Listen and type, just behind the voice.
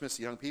Dismiss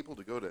the young people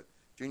to go to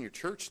junior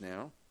church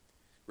now.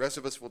 The rest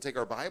of us will take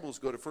our Bibles,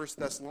 go to 1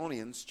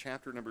 Thessalonians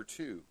chapter number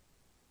 2.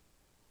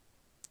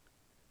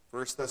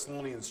 1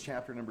 Thessalonians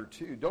chapter number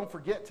 2. Don't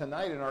forget,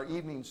 tonight in our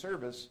evening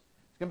service,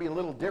 it's going to be a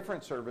little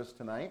different service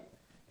tonight.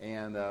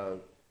 And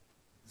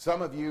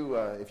some of you,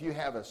 if you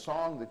have a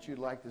song that you'd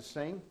like to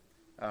sing,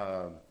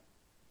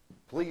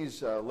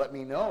 please let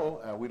me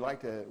know. We're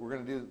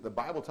going to do, the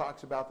Bible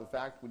talks about the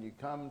fact when you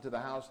come to the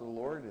house of the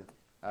Lord,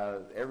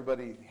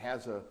 everybody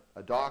has a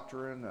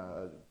doctrine,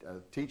 a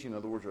teaching, in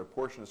other words, a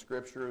portion of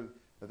Scripture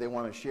that they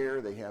want to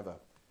share. They have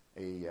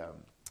a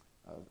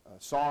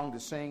song to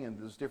sing and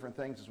those different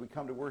things as we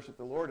come to worship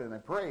the Lord. And I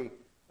pray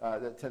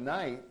that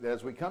tonight, that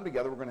as we come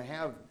together, we're going to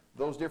have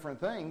those different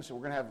things. So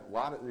we're going to have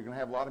they're going to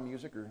have a lot of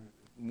music, or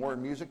more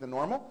music than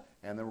normal,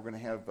 and then we're going to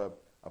have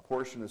a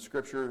portion of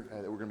Scripture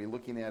that we're going to be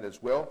looking at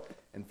as well.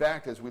 In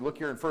fact, as we look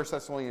here in 1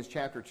 Thessalonians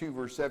chapter 2,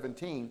 verse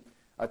 17,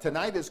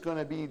 tonight is going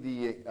to be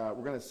we're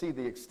going to see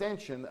the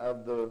extension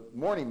of the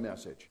morning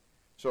message.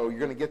 So you're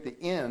going to get the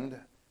end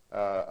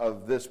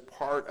of this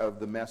part of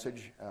the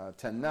message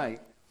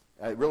tonight.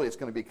 Really, it's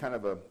going to be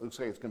looks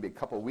like it's going to be a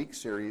couple week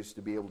series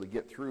to be able to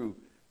get through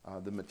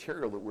the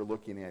material that we're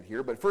looking at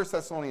here. But 1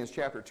 Thessalonians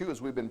chapter 2,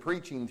 as we've been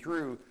preaching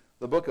through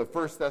the book of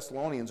 1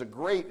 Thessalonians, a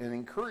great and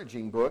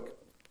encouraging book.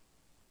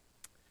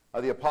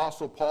 The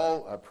Apostle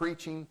Paul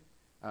preaching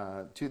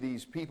to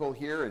these people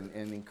here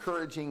and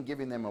encouraging,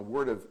 giving them a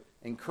word of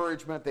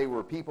encouragement. They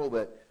were people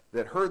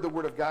that heard the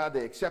Word of God.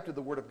 They accepted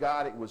the Word of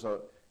God.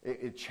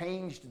 It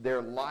changed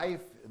their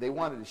life. They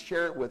wanted to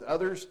share it with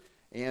others.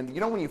 And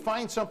when you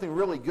find something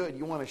really good,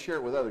 you want to share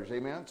it with others.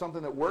 Amen?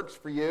 Something that works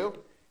for you.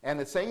 And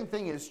the same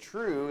thing is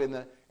true in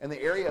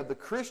the area of the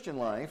Christian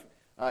life.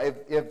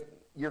 If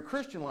your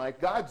Christian life,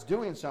 God's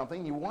doing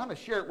something, you want to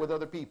share it with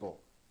other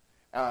people.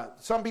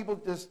 Some people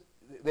just,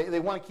 they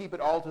want to keep it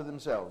all to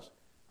themselves.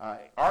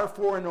 Our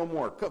four and no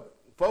more.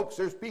 Folks,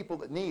 there's people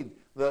that need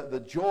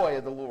the joy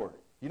of the Lord.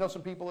 You know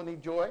some people that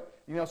need joy?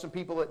 You know some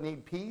people that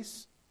need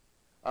peace?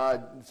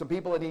 Some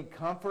people that need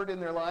comfort in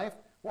their life?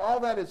 Well, all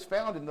that is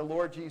found in the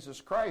Lord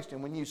Jesus Christ.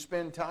 And when you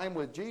spend time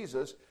with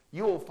Jesus,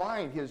 you will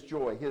find His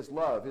joy, His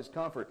love, His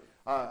comfort.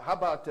 How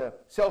about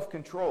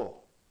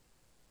self-control?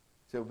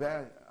 So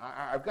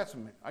I got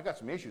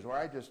some issues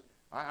where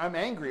I'm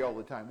angry all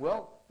the time.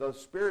 Well, the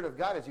Spirit of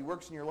God, as He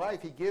works in your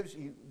life, He gives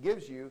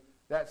you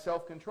that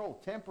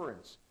self-control,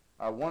 temperance,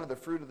 one of the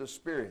fruit of the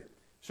Spirit.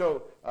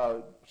 So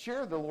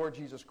share the Lord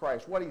Jesus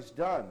Christ, what He's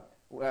done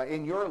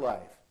in your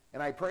life.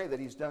 And I pray that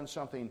He's done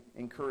something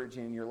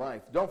encouraging in your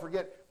life. Don't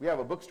forget, we have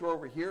a bookstore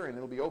over here, and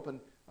it'll be open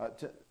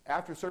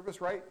after service,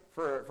 right?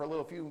 For a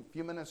little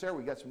few minutes there.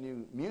 We got some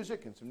new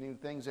music and some new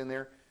things in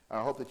there.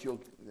 I hope that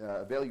you'll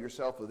avail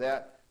yourself of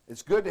that.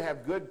 It's good to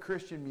have good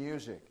Christian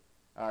music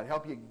to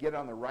help you get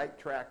on the right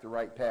track, the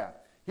right path.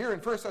 Here in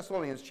 1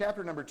 Thessalonians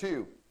chapter number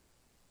 2,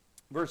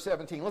 verse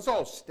 17. Let's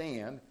all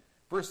stand.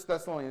 1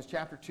 Thessalonians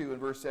chapter 2 and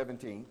verse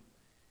 17.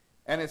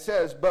 And it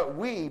says, "But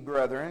we,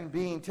 brethren,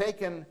 being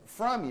taken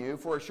from you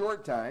for a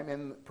short time,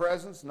 in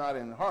presence, not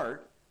in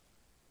heart,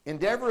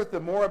 endeavoreth the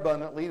more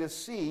abundantly to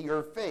see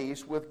your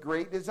face with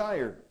great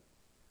desire.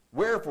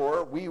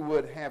 Wherefore we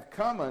would have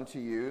come unto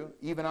you,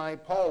 even I,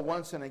 Paul,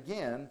 once and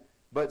again,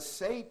 but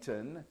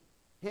Satan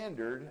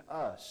hindered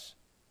us."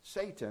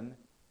 Satan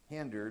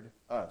hindered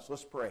us.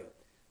 Let's pray.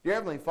 Dear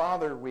Heavenly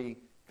Father, we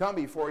come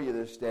before you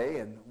this day,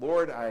 and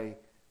Lord, I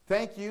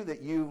thank you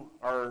that you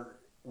are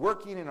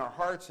working in our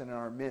hearts and in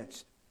our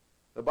midst.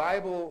 The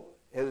Bible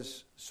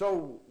is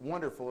so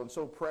wonderful and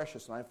so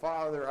precious. And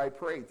Father, I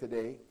pray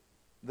today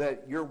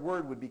that your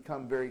word would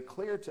become very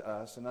clear to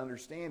us in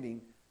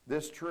understanding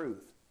this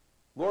truth.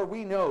 Lord,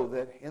 we know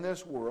that in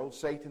this world,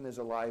 Satan is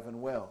alive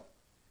and well.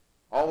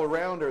 All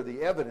around are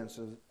the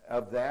evidences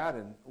of that.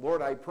 And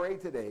Lord, I pray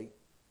today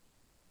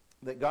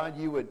that God,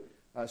 you would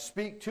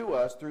speak to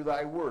us through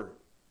thy word.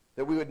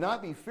 That we would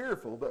not be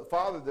fearful, but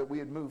Father, that we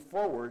would move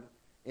forward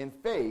in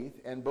faith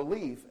and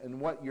belief in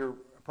what your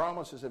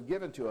promises have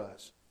given to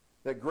us,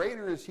 that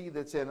greater is he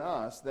that's in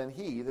us than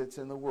he that's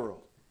in the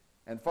world.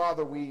 And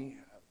Father, we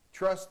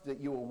trust that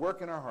you will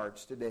work in our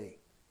hearts today.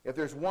 If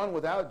there's one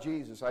without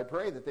Jesus, I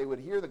pray that they would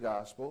hear the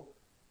gospel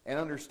and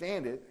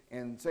understand it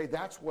and say,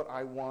 that's what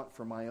I want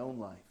for my own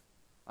life.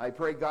 I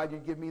pray, God, you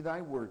give me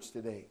thy words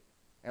today.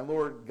 And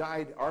Lord,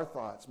 guide our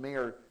thoughts. May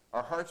our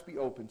hearts be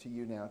open to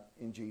you now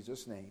in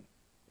Jesus' name.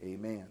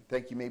 Amen.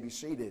 Thank you. You may be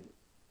seated.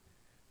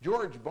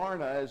 George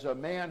Barna is a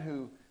man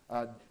who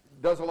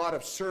does a lot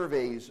of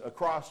surveys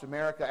across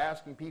America,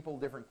 asking people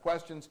different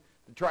questions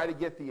to try to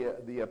get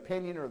the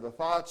opinion or the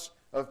thoughts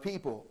of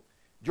people.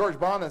 George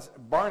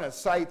Barna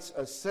cites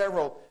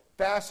several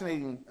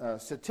fascinating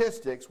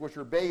statistics which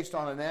are based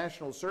on a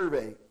national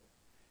survey.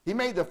 He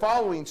made the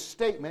following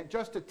statement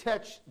just to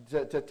test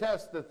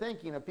the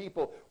thinking of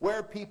people,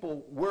 where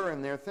people were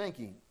in their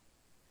thinking.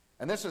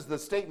 And this is the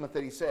statement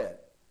that he said.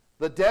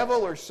 The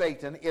devil or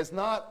Satan is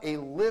not a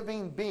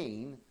living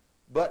being,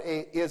 but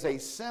is a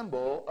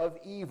symbol of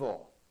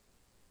evil.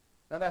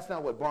 Now that's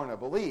not what Barna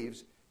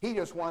believes. He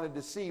just wanted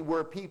to see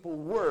where people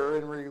were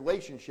in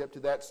relationship to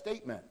that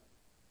statement.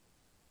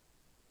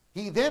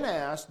 He then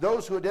asked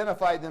those who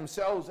identified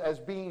themselves as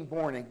being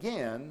born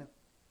again,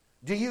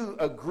 do you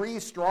agree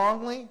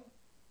strongly,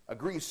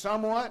 agree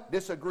somewhat,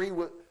 disagree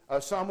with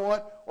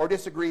somewhat, or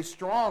disagree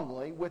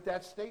strongly with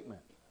that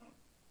statement?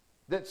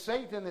 That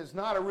Satan is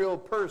not a real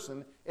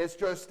person, it's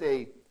just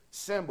a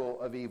symbol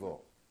of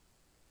evil.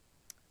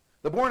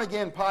 The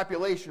born-again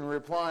population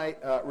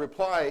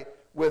reply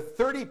with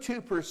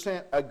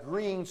 32%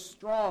 agreeing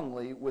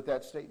strongly with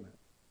that statement.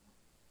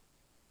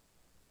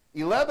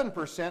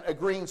 11%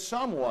 agreeing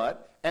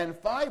somewhat, and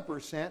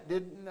 5%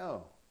 didn't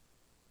know.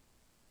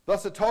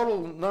 Thus, the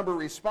total number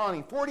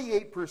responding,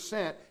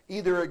 48%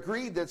 either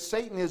agreed that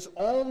Satan is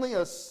only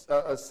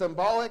a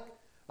symbolic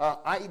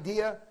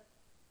idea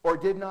or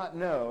did not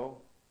know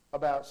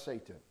about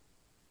Satan.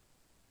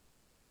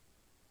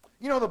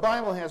 You know, the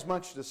Bible has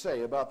much to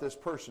say about this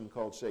person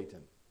called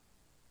Satan.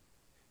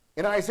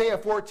 In Isaiah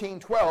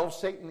 14:12,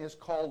 Satan is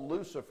called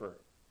Lucifer.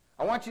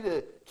 I want you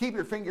to keep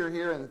your finger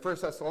here in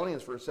 1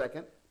 Thessalonians for a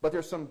second, but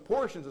there's some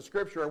portions of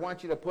Scripture I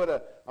want you to put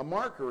a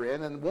marker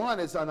in, and one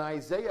is on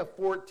Isaiah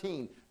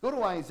 14. Go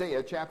to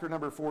Isaiah chapter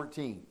number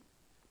 14.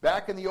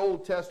 Back in the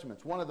Old Testament,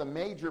 it's one of the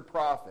major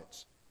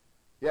prophets.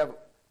 You have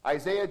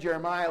Isaiah,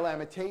 Jeremiah,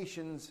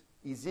 Lamentations,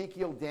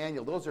 Ezekiel,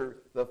 Daniel. Those are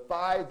the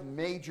 5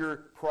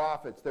 major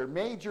prophets. They're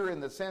major in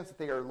the sense that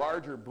they are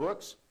larger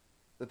books,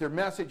 that their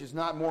message is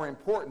not more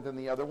important than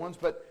the other ones,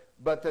 but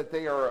that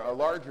they are a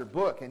larger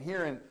book. And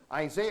here in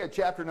Isaiah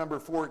chapter number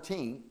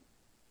 14,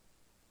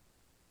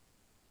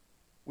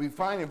 we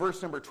find in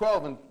verse number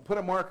 12, and put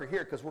a marker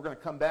here because we're going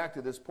to come back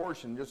to this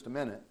portion in just a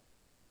minute.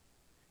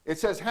 It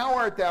says, how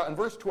art thou, in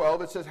verse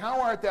 12, it says,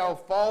 how art thou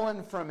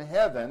fallen from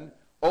heaven,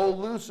 O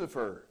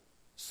Lucifer,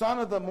 son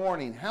of the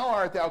morning? How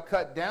art thou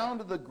cut down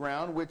to the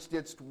ground, which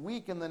didst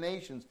weaken the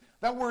nations?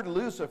 That word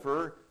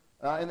Lucifer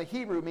in the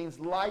Hebrew means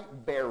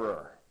light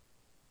bearer.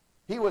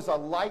 He was a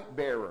light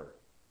bearer.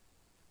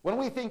 When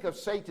we think of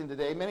Satan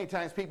today, many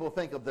times people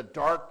think of the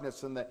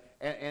darkness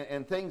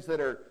and things that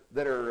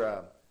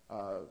are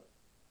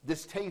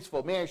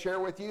distasteful. May I share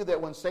with you that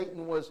when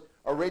Satan was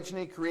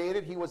originally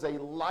created, he was a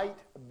light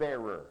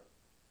bearer.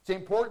 It's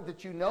important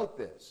that you note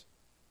this.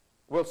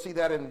 We'll see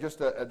that in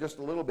just a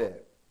little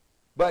bit.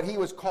 But he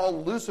was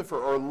called Lucifer,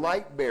 or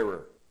light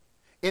bearer.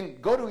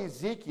 Go to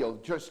Ezekiel,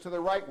 just to the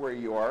right where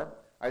you are.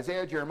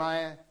 Isaiah,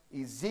 Jeremiah,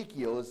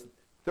 Ezekiel is the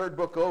third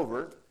book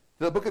over. To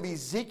the book of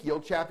Ezekiel,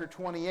 chapter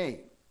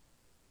 28.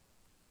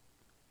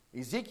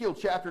 Ezekiel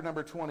chapter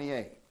number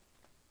 28.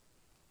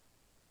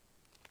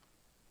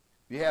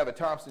 If you have a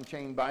Thompson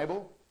Chain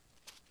Bible,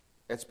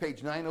 that's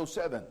page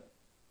 907.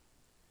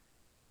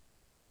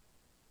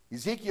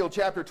 Ezekiel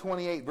chapter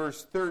 28,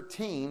 verse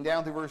 13,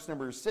 down to verse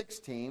number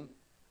 16,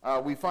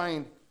 we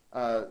find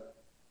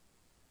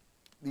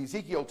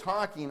Ezekiel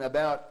talking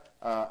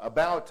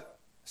about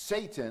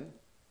Satan.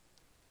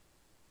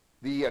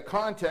 The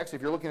context,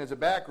 if you're looking as a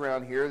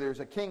background here, there's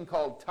a king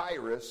called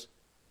Tyrus,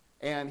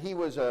 and he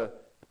was a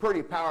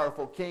pretty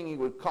powerful king. He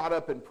was caught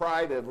up in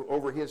pride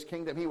over his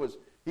kingdom.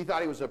 He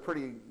thought he was a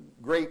pretty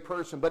great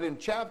person. But in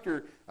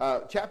chapter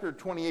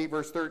 28,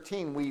 verse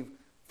 13, we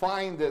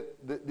find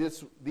that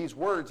these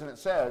words, and it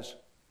says,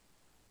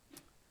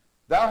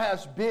 thou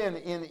hast been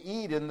in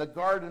Eden, the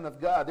garden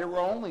of God. There were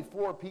only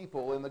 4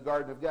 people in the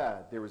garden of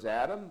God. There was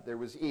Adam, there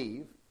was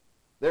Eve,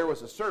 there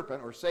was a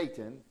serpent, or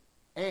Satan,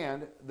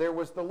 and there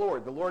was the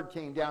Lord. The Lord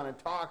came down and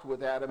talked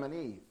with Adam and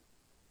Eve.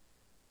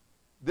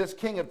 This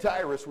king of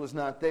Tyrus was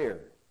not there.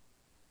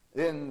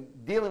 In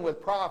dealing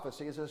with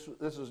prophecies,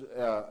 this is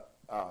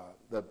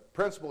the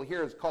principle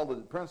here is called the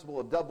principle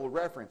of double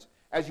reference.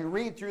 As you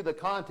read through the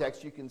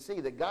context, you can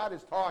see that God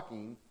is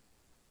talking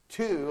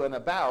to and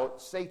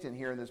about Satan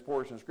here in this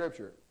portion of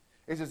Scripture.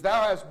 It says,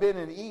 thou hast been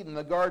in Eden,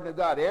 the garden of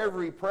God.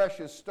 Every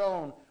precious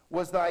stone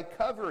was thy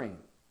covering.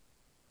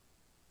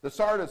 The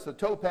sardius, the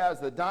topaz,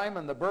 the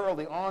diamond, the beryl,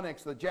 the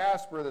onyx, the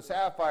jasper, the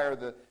sapphire,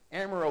 the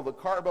emerald, the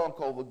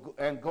carbuncle,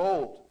 and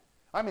gold.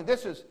 I mean,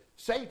 this is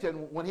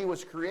Satan, when he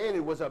was created,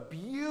 was a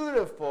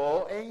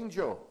beautiful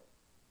angel.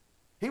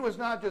 He was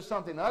not just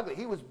something ugly.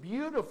 He was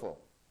beautiful.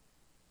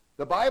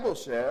 The Bible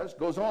says,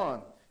 goes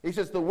on, he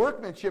says, the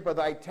workmanship of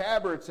thy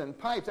tabrets and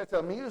pipes, that's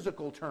a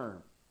musical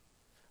term,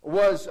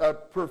 was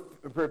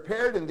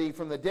prepared in thee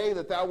from the day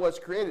that thou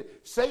wast created.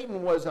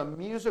 Satan was a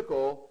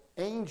musical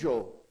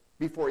angel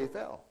before he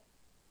fell.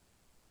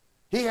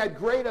 He had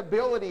great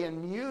ability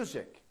in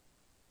music.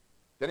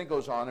 Then it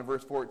goes on in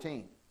verse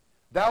 14.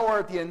 Thou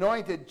art the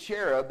anointed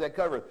cherub that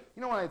covereth.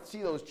 You know, when I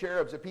see those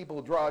cherubs, that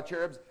people draw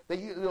cherubs, they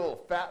use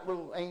fat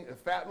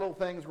little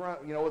things,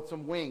 with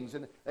some wings,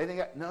 and they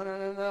think,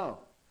 no.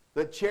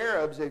 The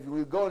cherubs, if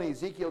we go in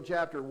Ezekiel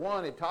chapter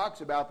 1, it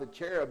talks about the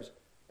cherubs,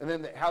 and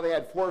then how they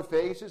had 4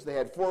 faces, they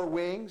had 4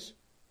 wings.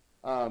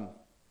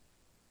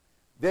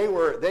 They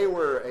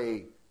were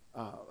a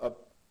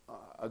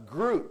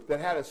group that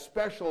had a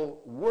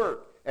special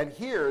work, and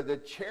here the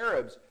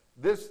cherubs.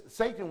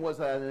 Satan was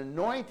an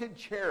anointed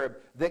cherub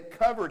that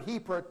covered, he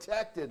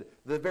protected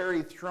the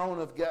very throne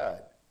of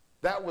God.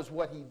 That was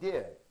what he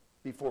did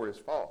before his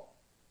fall.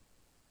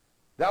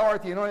 Thou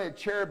art the anointed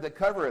cherub that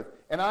covereth,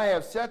 and I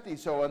have set thee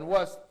so, and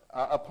wast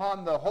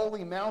upon the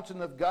holy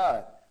mountain of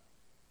God,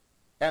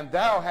 and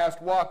thou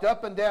hast walked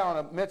up and down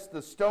amidst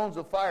the stones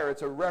of fire.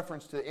 It's a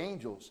reference to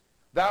angels.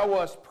 Thou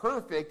wast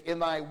perfect in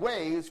thy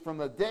ways from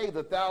the day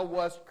that thou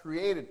wast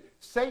created.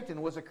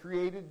 Satan was a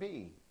created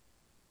being.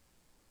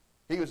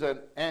 He was an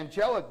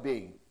angelic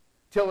being,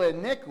 till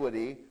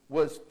iniquity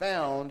was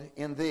found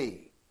in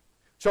thee.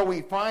 So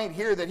we find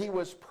here that he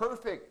was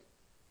perfect.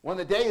 When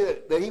the day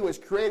that he was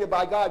created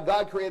by God,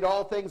 God created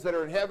all things that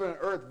are in heaven and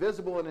earth,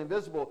 visible and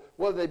invisible,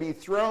 whether they be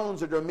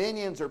thrones or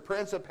dominions or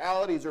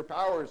principalities or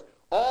powers.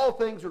 All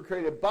things were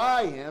created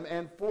by him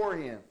and for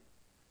him.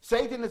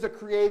 Satan is a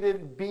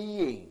created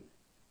being.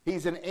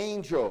 He's an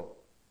angel.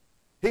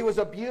 He was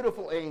a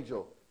beautiful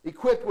angel,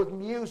 equipped with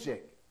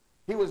music.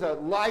 He was a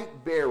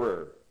light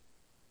bearer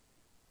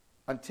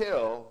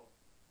until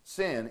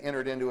sin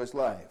entered into his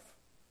life.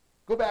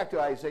 Go back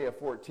to Isaiah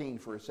 14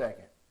 for a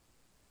second.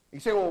 You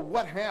say, well,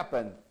 what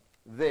happened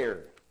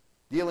there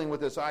dealing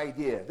with this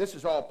idea? This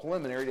is all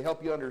preliminary to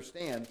help you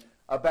understand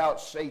about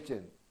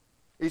Satan.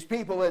 These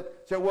people that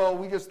say, well,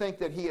 we just think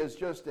that he is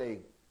just a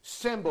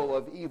symbol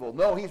of evil.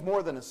 No, he's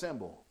more than a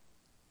symbol.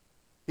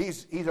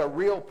 He's a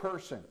real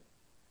person.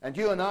 And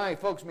you and I,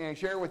 folks, may I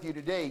share with you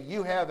today,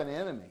 you have an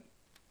enemy.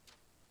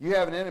 You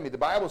have an enemy. The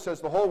Bible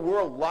says the whole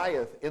world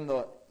lieth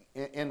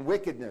in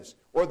wickedness,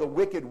 or the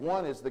wicked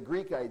one is the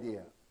Greek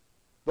idea.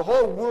 The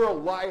whole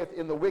world lieth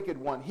in the wicked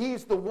one.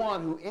 He's the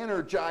one who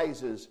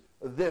energizes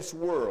this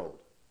world.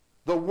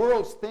 The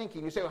world's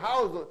thinking. You say,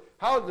 well,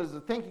 how does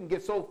the thinking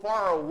get so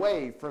far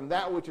away from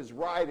that which is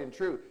right and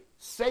true?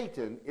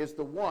 Satan is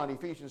the one,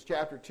 Ephesians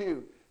chapter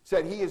 2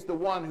 said he is the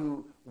one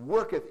who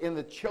worketh in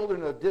the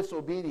children of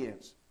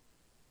disobedience,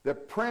 the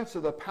prince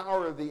of the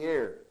power of the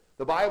air.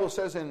 The Bible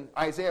says in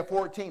Isaiah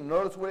 14,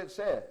 notice what it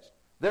says.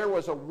 There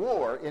was a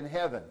war in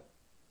heaven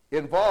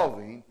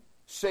involving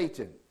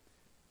Satan.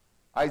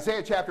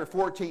 Isaiah chapter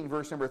 14,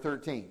 verse number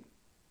 13.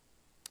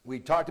 We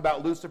talked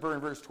about Lucifer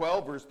in verse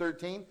 12, verse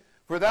 13.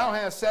 For thou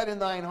hast said in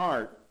thine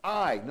heart,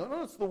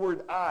 notice the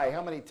word I,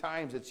 how many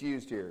times it's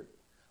used here.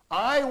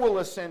 I will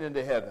ascend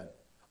into heaven.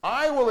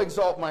 I will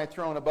exalt my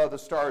throne above the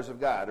stars of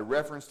God, a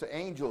reference to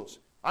angels.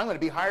 I'm going to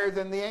be higher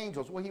than the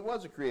angels. Well, he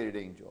was a created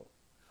angel.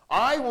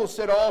 I will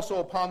sit also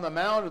upon the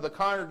mount of the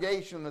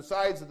congregation on the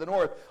sides of the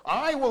north.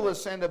 I will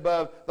ascend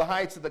above the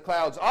heights of the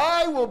clouds.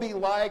 I will be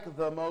like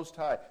the Most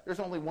High. There's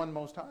only one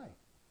Most High.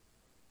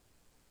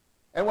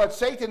 And what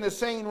Satan is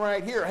saying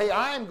right here, hey,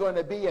 I'm going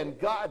to be in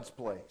God's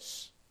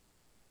place.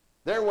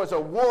 There was a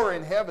war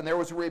in heaven. There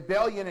was a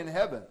rebellion in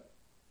heaven.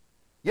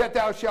 Yet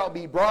thou shalt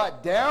be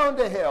brought down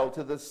to hell,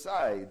 to the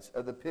sides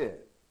of the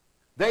pit.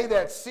 They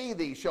that see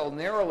thee shall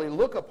narrowly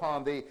look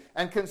upon thee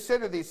and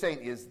consider thee, saying,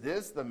 is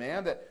this the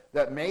man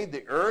that made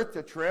the earth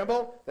to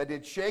tremble, that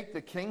did shake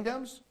the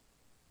kingdoms,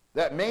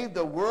 that made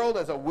the world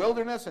as a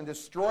wilderness and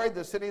destroyed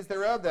the cities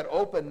thereof, that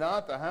opened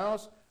not the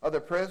house of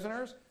the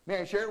prisoners? May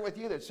I share with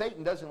you that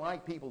Satan doesn't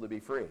like people to be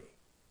free.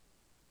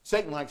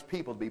 Satan likes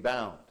people to be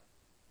bound.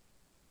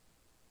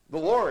 The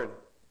Lord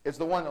is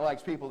the one that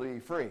likes people to be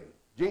free.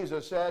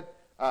 Jesus said,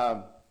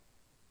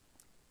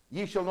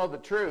 ye shall know the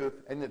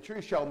truth, and the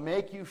truth shall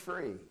make you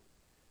free.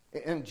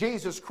 In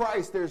Jesus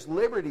Christ, there's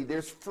liberty,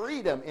 there's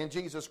freedom in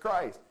Jesus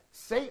Christ.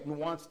 Satan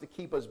wants to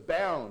keep us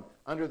bound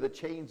under the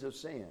chains of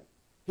sin.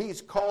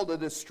 He's called a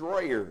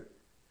destroyer.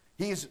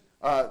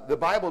 The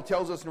Bible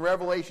tells us in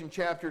Revelation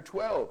chapter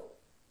 12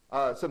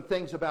 some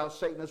things about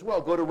Satan as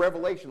well. Go to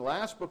Revelation,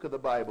 last book of the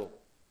Bible.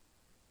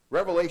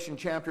 Revelation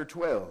chapter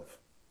 12.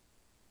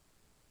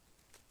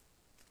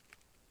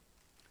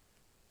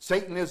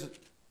 Satan is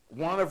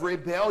one of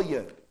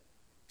rebellion. You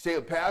say,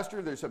 well,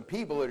 Pastor, there's some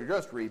people that are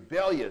just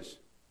rebellious.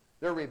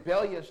 They're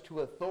rebellious to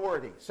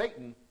authority.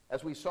 Satan,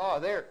 as we saw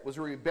there, was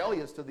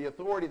rebellious to the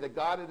authority that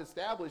God had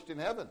established in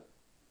heaven.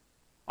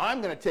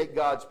 I'm going to take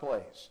God's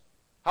place.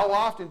 How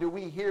often do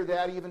we hear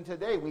that even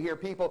today? We hear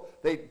people,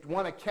 they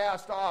want to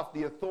cast off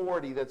the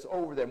authority that's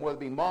over them, whether it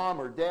be mom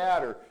or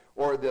dad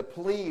or the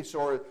police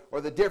or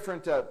the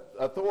different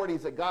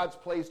authorities that God's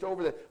placed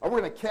over them. We're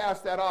going to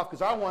cast that off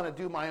because I want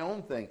to do my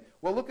own thing.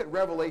 Well, look at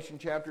Revelation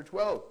chapter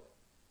 12.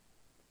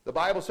 The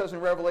Bible says in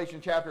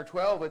Revelation chapter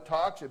 12, it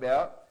talks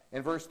about,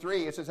 in verse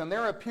 3, it says, and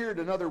there appeared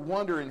another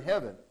wonder in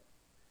heaven,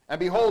 and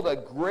behold, a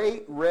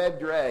great red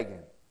dragon.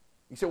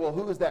 You say, well,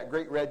 who is that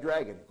great red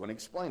dragon? I'm going to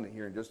explain it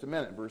here in just a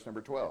minute, in verse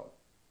number 12.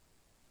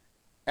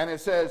 And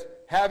it says,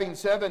 having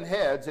 7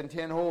 heads and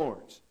 10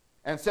 horns,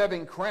 and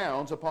 7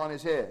 crowns upon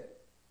his head.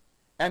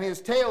 And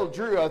his tail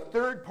drew a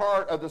third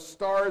part of the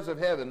stars of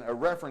heaven, a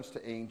reference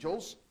to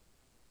angels,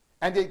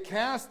 and did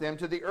cast them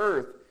to the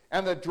earth.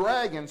 And the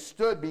dragon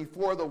stood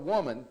before the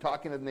woman,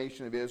 talking of the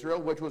nation of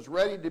Israel, which was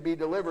ready to be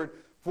delivered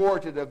for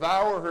to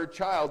devour her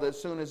child as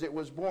soon as it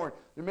was born.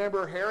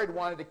 Remember, Herod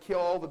wanted to kill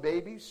all the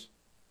babies?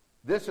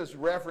 This is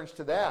reference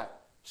to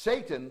that.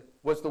 Satan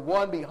was the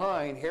one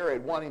behind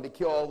Herod wanting to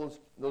kill all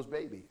those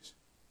babies.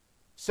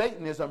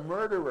 Satan is a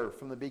murderer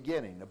from the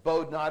beginning,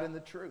 abode not in the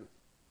truth.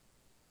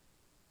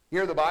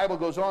 Here the Bible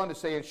goes on to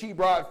say, and she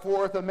brought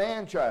forth a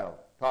man-child,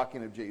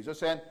 talking of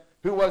Jesus, and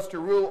who was to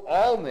rule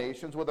all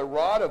nations with a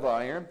rod of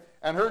iron,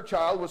 and her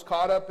child was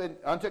caught up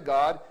unto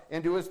God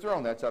into his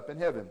throne. That's up in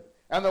heaven.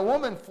 And the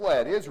woman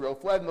fled, Israel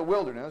fled in the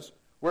wilderness,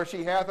 where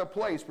she hath a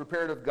place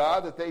prepared of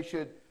God, that they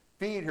should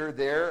feed her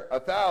there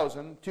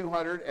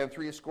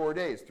 1,260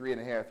 days,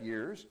 3.5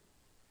 years.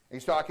 And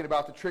he's talking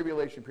about the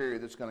tribulation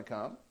period that's going to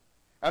come.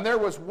 And there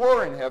was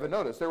war in heaven.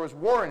 Notice, there was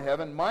war in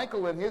heaven.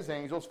 Michael and his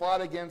angels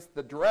fought against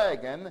the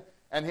dragon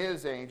and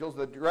his angels.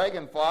 The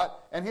dragon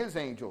fought and his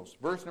angels.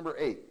 Verse number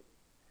 8.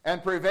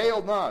 And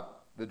prevailed not.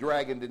 The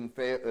dragon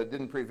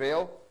didn't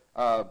prevail.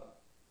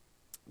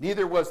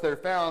 Neither was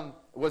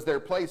their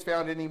place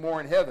found any more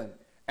in heaven.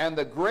 And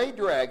the great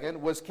dragon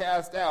was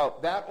cast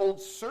out, that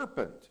old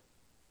serpent,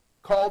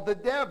 called the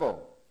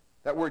devil.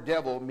 That word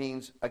devil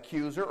means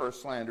accuser or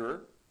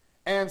slanderer.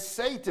 And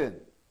Satan.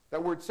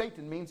 That word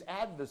Satan means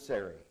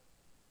adversary,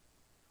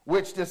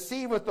 which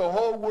deceiveth the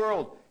whole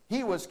world.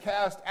 He was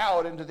cast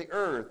out into the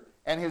earth,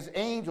 and his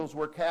angels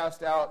were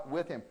cast out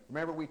with him.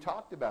 Remember, we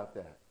talked about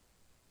that.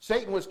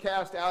 Satan was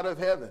cast out of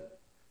heaven.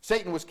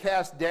 Satan was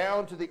cast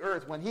down to the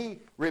earth. When he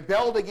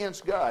rebelled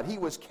against God, he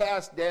was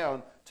cast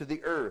down to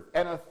the earth.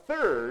 And a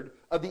third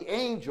of the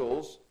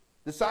angels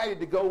decided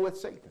to go with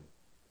Satan.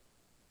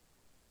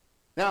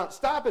 Now,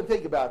 stop and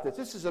think about this.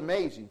 This is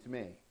amazing to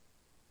me.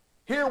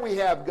 Here we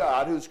have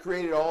God who's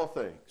created all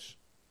things.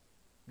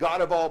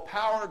 God of all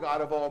power,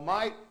 God of all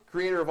might,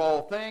 creator of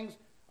all things.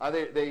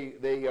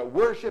 They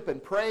worship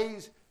and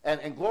praise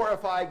and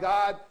glorify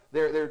God.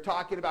 They're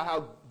talking about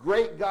how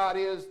great God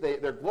is.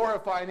 They're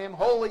glorifying him.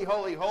 Holy,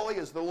 holy, holy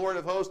is the Lord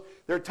of hosts.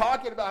 They're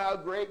talking about how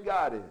great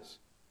God is.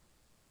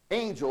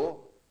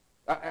 Angel,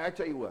 I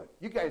tell you what,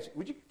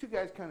 would you two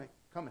guys kind of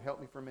come and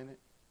help me for a minute?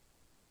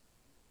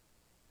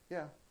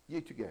 Yeah,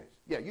 you two guys.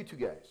 Yeah, you two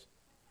guys.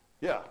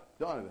 Yeah,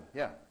 Donovan,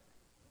 yeah.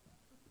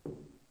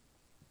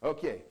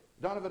 Okay,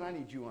 Donovan, I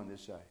need you on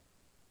this side.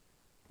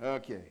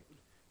 Okay,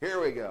 here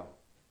we go.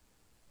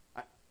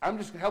 I'm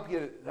just going to help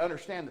you to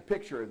understand the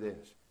picture of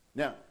this.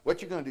 Now,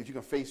 what you're going to do is you're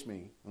going to face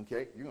me,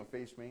 okay? You're going to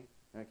face me,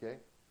 okay?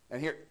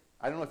 And here,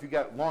 I don't know if you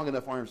got long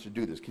enough arms to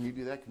do this. Can you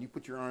do that? Can you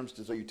put your arms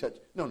so you touch?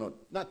 No,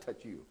 not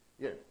touch you.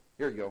 Here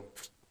you go.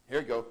 Here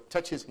you go.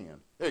 Touch his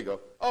hand. There you go.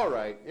 All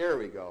right, here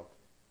we go.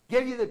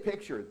 Give you the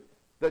picture.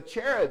 The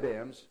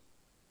cherubims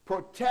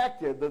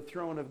protected the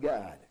throne of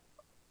God.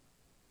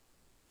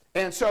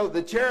 And so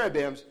the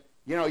cherubims,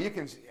 you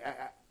can see,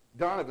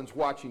 Donovan's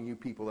watching you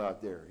people out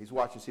there. He's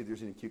watching to see if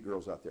there's any cute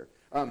girls out there.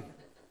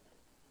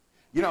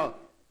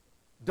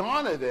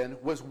 Donovan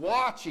was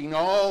watching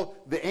all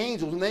the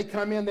angels. When they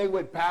come in, they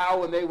would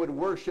bow and they would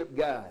worship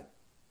God.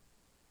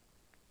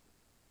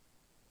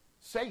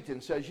 Satan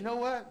says, you know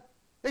what?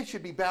 They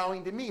should be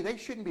bowing to me. They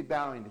shouldn't be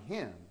bowing to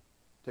him,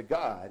 to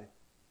God.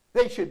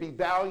 They should be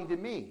bowing to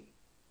me.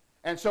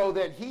 And so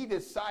that he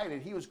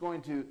decided he was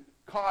going to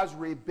cause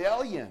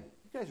rebellion.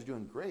 You guys are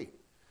doing great.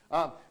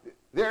 You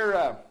didn't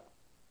know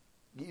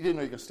you were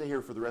going to stay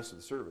here for the rest of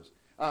the service.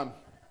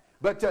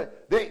 But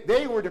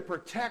they were to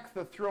protect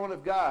the throne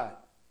of God.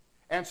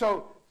 And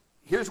so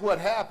here's what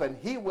happened.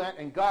 He went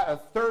and got a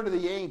third of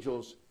the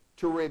angels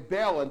to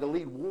rebel and to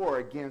lead war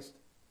against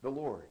the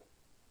Lord.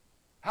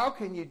 How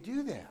can you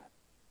do that?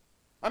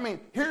 I mean,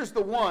 here's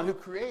the one who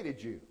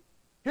created you.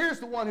 Here's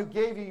the one who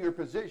gave you your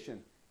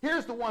position.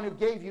 Here's the one who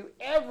gave you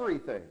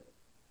everything.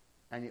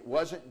 And it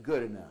wasn't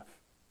good enough.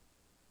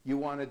 You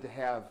wanted to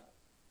have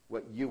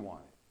what you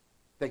wanted.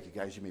 Thank you,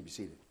 guys. You may be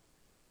seated.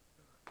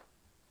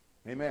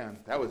 Amen.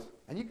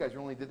 And you guys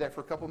only did that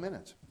for a couple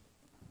minutes.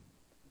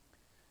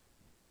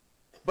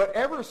 But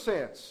ever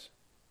since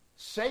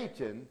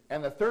Satan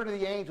and the third of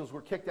the angels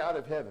were kicked out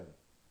of heaven,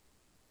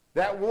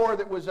 that war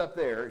that was up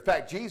there, in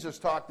fact, Jesus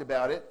talked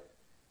about it,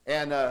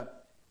 and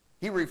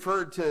he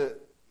referred to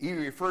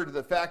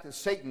the fact of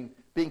Satan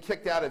being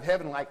kicked out of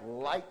heaven like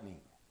lightning.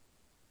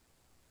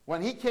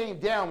 When he came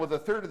down with a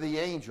third of the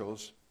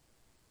angels,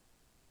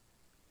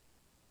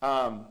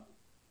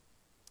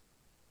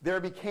 there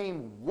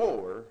became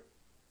war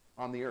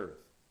on the earth.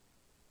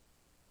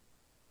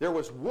 There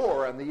was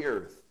war on the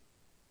earth.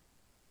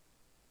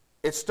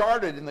 It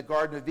started in the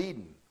Garden of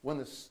Eden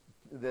when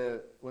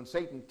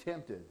Satan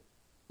tempted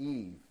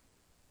Eve.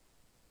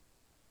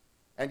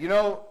 And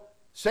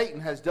Satan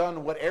has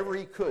done whatever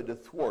he could to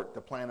thwart the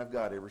plan of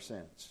God ever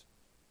since.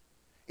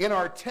 In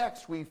our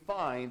text, we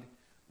find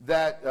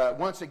that,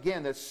 once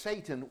again, that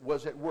Satan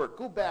was at work.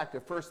 Go back to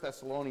 1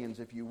 Thessalonians,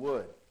 if you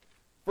would.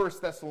 1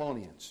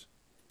 Thessalonians,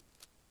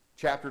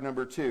 chapter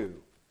number 2.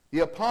 The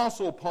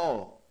Apostle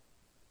Paul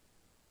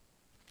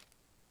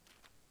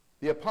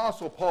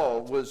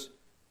was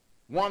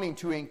wanting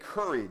to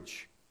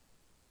encourage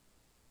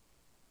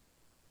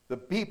the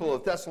people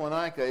of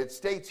Thessalonica. It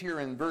states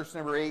here in verse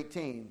number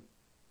 18,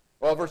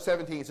 verse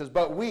 17, it says,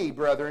 "But we,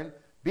 brethren,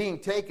 being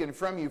taken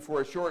from you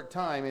for a short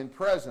time in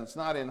presence,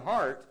 not in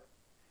heart,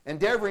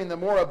 endeavoring the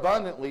more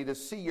abundantly to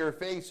see your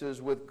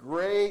faces with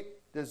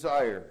great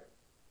desire.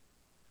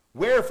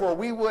 Wherefore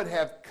we would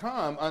have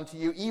come unto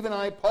you, even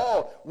I,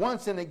 Paul,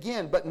 once and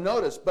again." But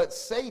notice, but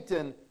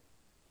Satan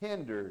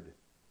hindered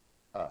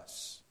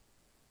us.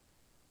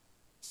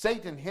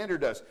 Satan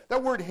hindered us.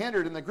 That word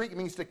hindered in the Greek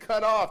means to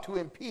cut off, to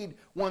impede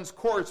one's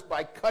course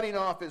by cutting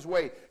off his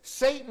way.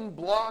 Satan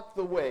blocked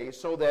the way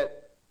so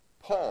that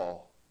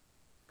Paul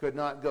could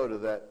not go to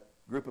that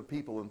group of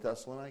people in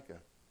Thessalonica.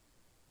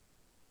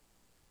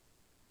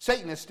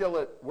 Satan is still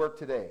at work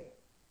today.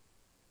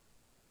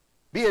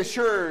 Be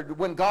assured,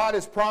 when God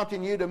is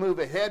prompting you to move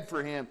ahead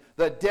for him,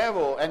 the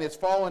devil and his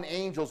fallen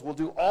angels will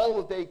do all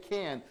that they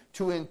can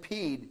to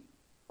impede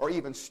or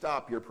even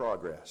stop your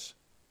progress.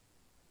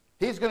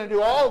 He's going to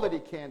do all that he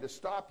can to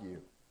stop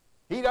you.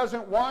 He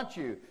doesn't want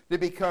you to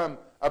become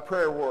a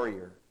prayer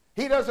warrior.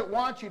 He doesn't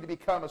want you to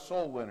become a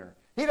soul winner.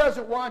 He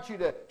doesn't want you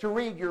to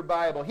read your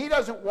Bible. He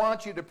doesn't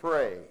want you to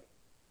pray.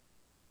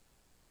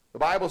 The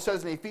Bible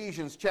says in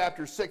Ephesians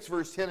chapter 6,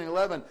 verse 10 and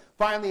 11,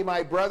 "Finally,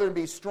 my brethren,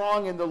 be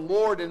strong in the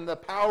Lord and in the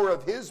power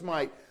of his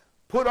might.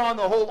 Put on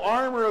the whole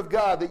armor of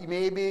God, that you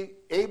may be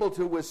able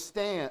to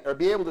withstand, or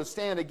be able to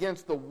stand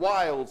against the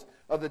wiles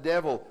of the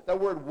devil." That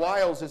word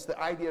wiles is the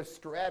idea of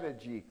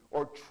strategy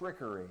or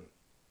trickery.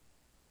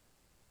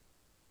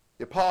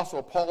 The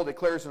Apostle Paul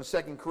declares in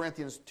 2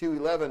 Corinthians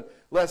 2:11,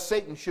 "Lest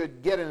Satan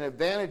should get an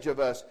advantage of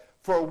us,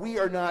 for we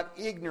are not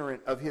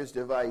ignorant of his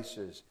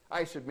devices."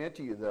 I submit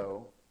to you,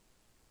 though,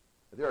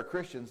 that there are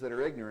Christians that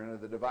are ignorant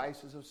of the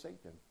devices of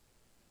Satan.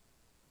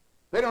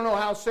 They don't know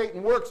how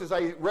Satan works. As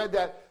I read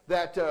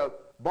that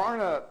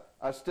Barna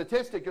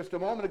statistic just a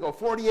moment ago,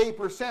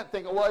 48%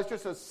 think, well, it's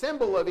just a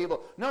symbol of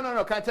evil. No.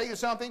 Can I tell you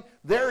something?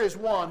 There is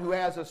one who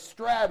has a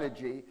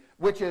strategy,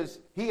 which is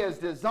he has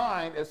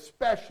designed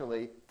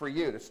especially for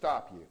you, to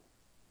stop you.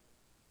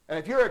 And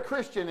if you're a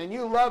Christian and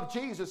you love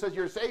Jesus as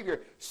your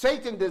Savior,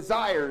 Satan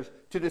desires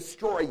to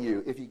destroy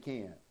you if he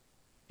can.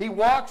 He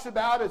walks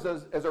about as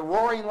a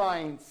roaring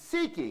lion,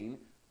 seeking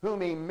whom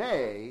he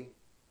may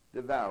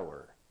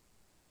devour.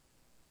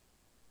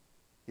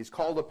 He's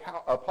called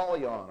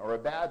Apollyon or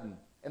Abaddon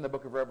in the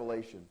book of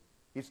Revelation.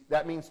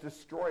 That means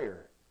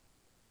destroyer.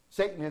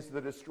 Satan is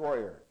the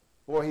destroyer.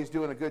 Boy, he's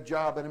doing a good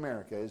job in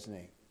America, isn't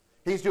he?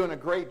 He's doing a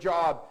great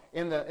job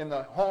in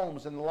the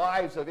homes and the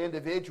lives of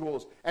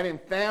individuals and in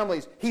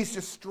families. He's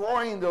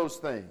destroying those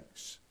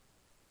things.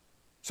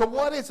 So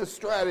what is a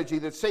strategy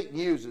that Satan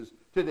uses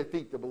to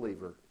defeat the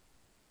believer?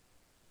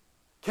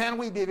 Can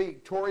we be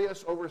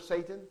victorious over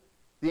Satan?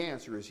 The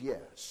answer is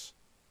yes.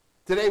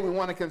 Today we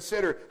want to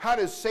consider, how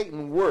does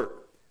Satan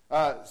work?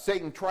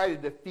 Satan try to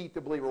defeat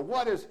the believer.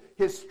 What is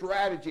his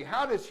strategy?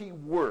 How does he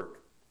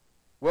work?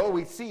 Well,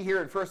 we see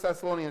here in 1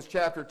 Thessalonians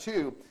chapter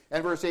 2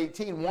 and verse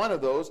 18, one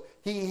of those,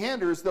 he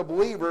hinders the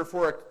believer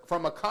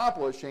from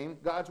accomplishing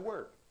God's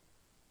work.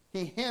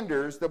 He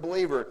hinders the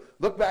believer.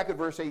 Look back at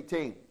verse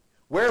 18.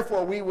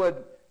 "Wherefore we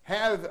would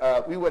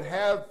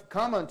have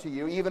come unto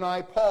you, even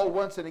I, Paul,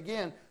 once and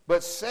again,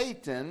 but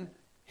Satan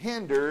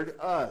hindered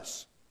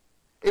us."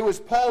 It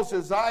was Paul's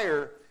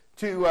desire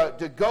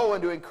to go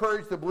and to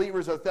encourage the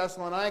believers of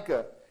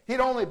Thessalonica. He'd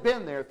only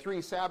been there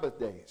 3 Sabbath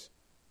days.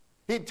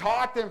 He'd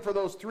taught them for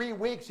those 3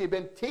 weeks. He'd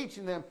been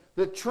teaching them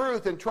the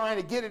truth and trying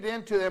to get it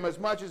into them as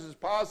much as is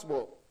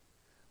possible.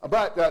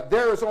 But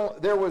there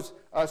was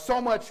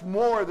so much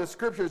more of the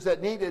Scriptures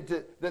that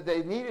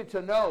they needed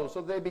to know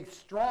so that they'd be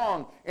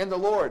strong in the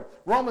Lord.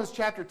 Romans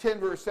chapter 10,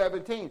 verse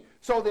 17.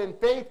 "So then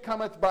faith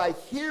cometh by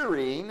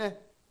hearing,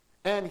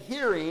 and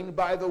hearing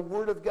by the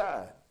word of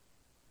God."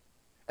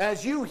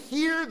 As you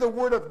hear the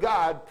word of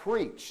God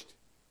preached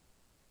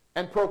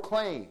and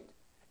proclaimed,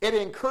 it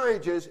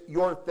encourages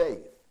your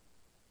faith.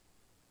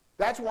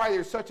 That's why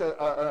there's such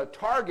a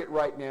target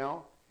right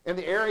now in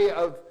the area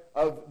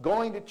of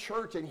going to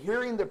church and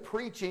hearing the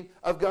preaching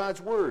of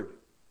God's word.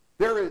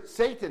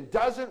 Satan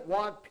doesn't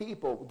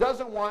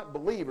want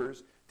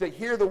believers to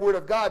hear the word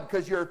of God,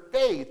 because your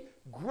faith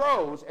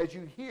grows as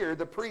you hear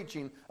the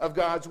preaching of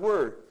God's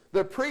word.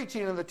 The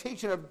preaching and the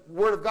teaching of the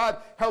word of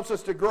God helps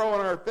us to grow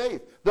in our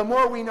faith. The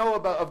more we know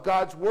of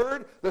God's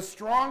word, the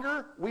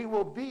stronger we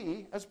will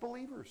be as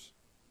believers.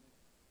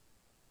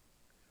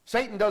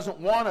 Satan doesn't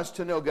want us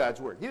to know God's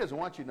word. He doesn't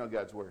want you to know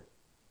God's word.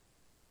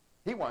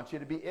 He wants you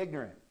to be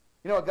ignorant.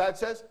 You know what God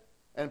says?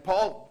 And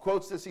Paul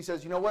quotes this. He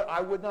says, "You know what?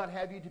 I would not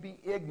have you to be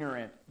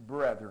ignorant,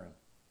 brethren."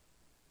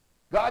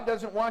 God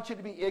doesn't want you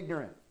to be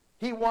ignorant.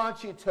 He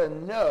wants you to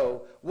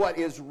know what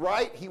is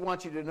right. He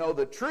wants you to know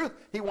the truth.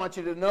 He wants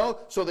you to know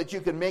so that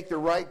you can make the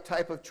right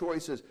type of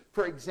choices.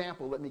 For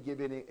example, let me give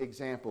you an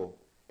example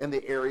in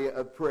the area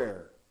of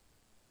prayer.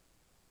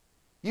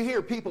 You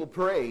hear people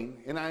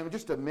praying, and I'm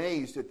just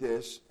amazed at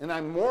this, and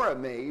I'm more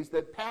amazed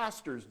that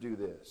pastors do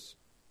this.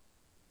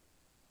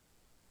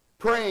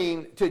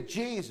 Praying to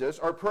Jesus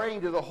or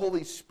praying to the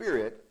Holy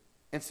Spirit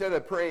instead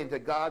of praying to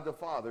God the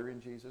Father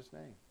in Jesus'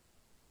 name.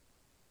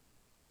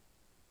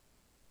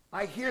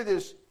 I hear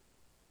this,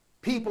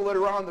 people that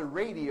are on the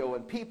radio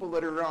and people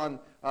that are on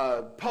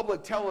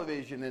public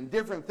television and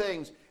different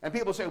things, and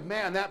people say,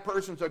 "Man, that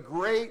person's a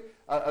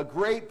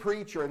great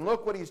preacher, and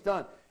look what he's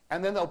done."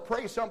 And then they'll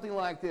pray something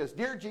like this: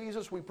 "Dear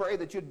Jesus, we pray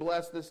that you'd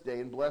bless this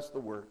day and bless the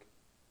work.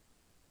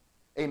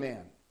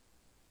 Amen."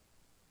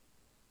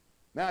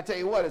 Now, I tell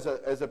you what,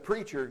 as a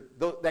preacher,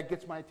 that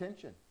gets my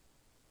attention.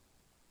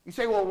 You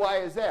say, well, why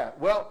is that?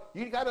 Well,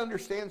 you got to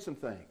understand some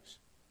things.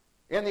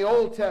 In the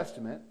Old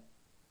Testament,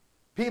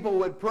 people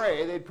would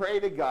pray, they'd pray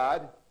to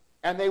God,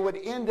 and they would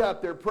end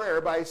up their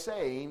prayer by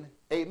saying,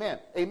 amen.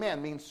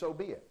 Amen means so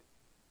be it.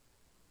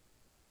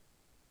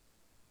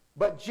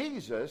 But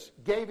Jesus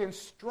gave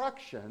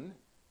instruction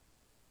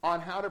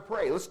on how to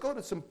pray. Let's go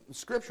to some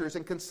scriptures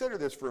and consider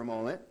this for a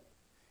moment.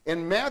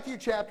 In Matthew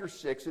chapter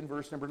 6 and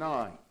verse number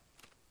 9.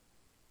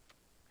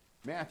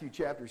 Matthew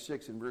chapter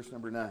 6 and verse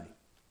number 9.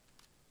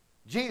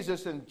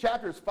 Jesus in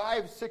chapters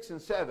 5, 6,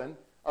 and 7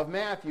 of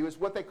Matthew is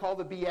what they call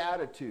the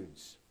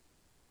Beatitudes.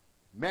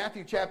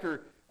 Matthew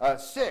chapter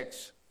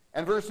 6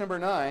 and verse number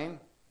 9,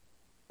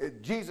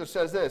 Jesus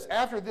says this,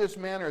 after this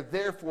manner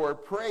therefore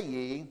pray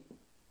ye,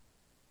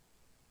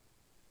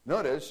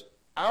 notice,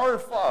 our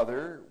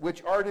Father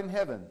which art in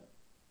heaven,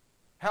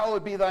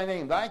 hallowed be thy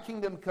name. Thy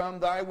kingdom come,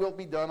 thy will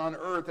be done on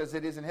earth as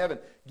it is in heaven.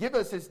 Give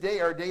us this day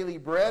our daily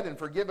bread, and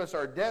forgive us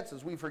our debts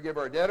as we forgive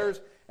our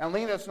debtors. And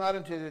lead us not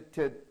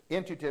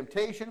into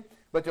temptation,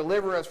 but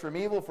deliver us from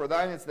evil. For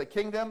thine is the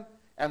kingdom,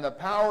 and the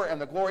power, and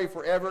the glory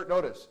forever.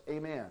 Notice,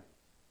 amen.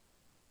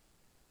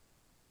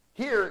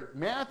 Here,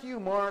 Matthew,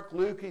 Mark,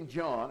 Luke, and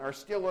John are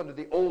still under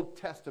the Old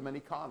Testament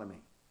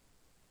economy.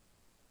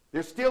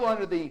 They're still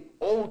under the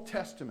Old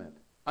Testament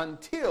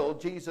until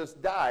Jesus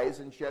dies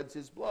and sheds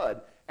his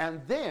blood.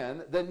 And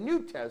then the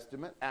New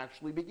Testament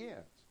actually begins.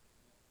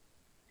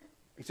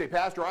 You say,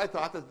 Pastor, I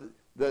thought that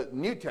the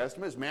New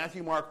Testament is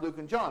Matthew, Mark, Luke,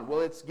 and John. Well,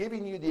 it's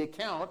giving you the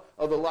account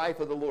of the life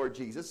of the Lord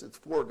Jesus. It's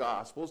 4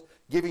 Gospels,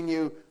 giving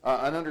you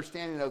an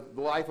understanding of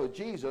the life of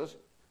Jesus.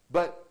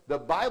 But the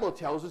Bible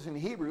tells us in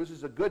Hebrews,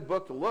 is a good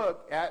book to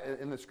look at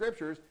in the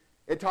Scriptures.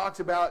 It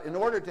talks about in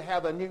order to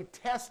have a New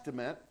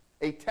Testament,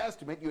 a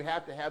testament, you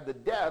have to have the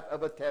death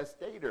of a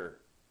testator.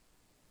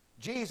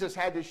 Jesus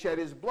had to shed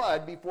his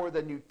blood before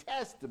the New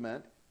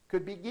Testament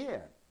could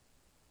begin.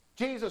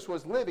 Jesus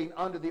was living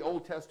under the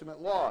Old Testament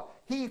law.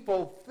 He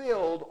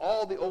fulfilled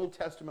all the Old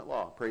Testament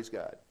law. Praise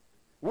God.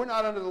 We're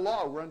not under the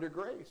law. We're under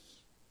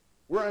grace.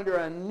 We're under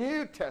a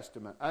New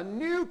Testament, a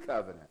new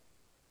covenant.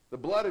 The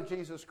blood of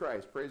Jesus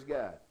Christ, praise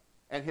God,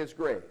 and his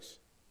grace.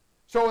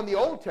 So in the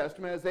Old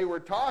Testament, as they were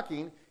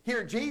talking,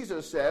 here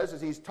Jesus says,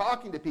 as he's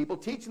talking to people,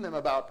 teaching them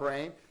about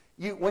praying,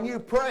 when you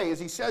pray, as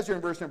he says here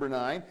in verse number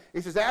 9, he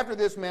says, after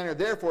this manner,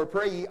 therefore,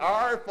 pray ye,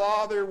 our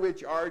Father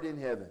which art in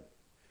heaven.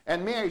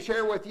 And may I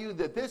share with you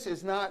that this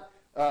is not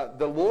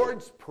the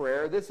Lord's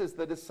prayer, this is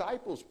the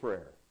disciples'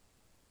 prayer.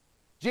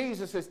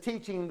 Jesus is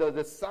teaching the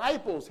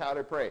disciples how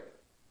to pray.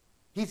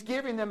 He's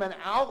giving them an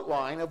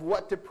outline of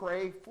what to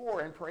pray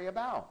for and pray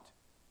about.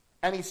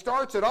 And he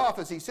starts it off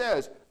as he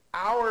says,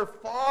 our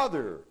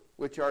Father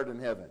which art in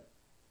heaven.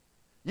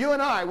 You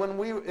and I,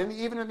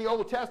 even in the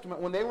Old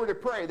Testament, when they were to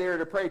pray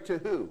to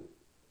who?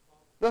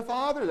 The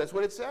Father. That's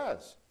what it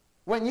says.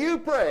 When you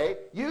pray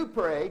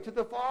to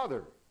the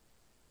Father.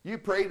 You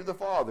pray to the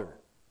Father.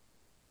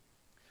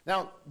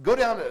 Now, go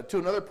down to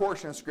another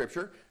portion of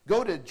Scripture.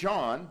 Go to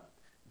John,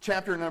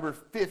 chapter number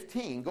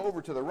 15. Go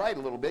over to the right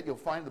a little bit. You'll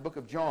find the book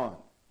of John.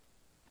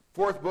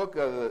 4th book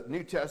of the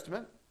New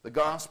Testament, the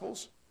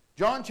Gospels.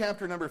 John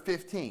chapter number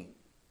 15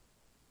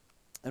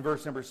 and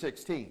verse number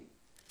 16.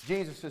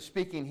 Jesus is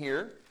speaking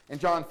here in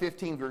John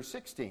 15, verse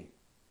 16.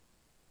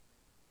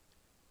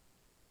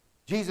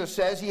 Jesus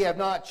says, ye have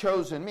not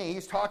chosen me.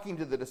 He's talking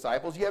to the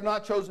disciples. Ye have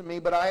not chosen me,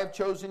 but I have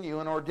chosen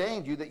you and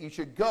ordained you that you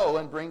should go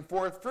and bring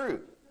forth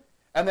fruit,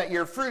 and that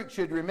your fruit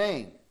should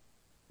remain.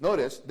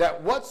 Notice,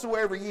 that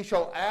whatsoever ye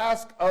shall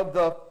ask of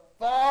the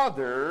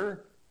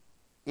Father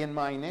in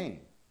my name,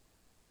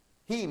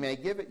 he may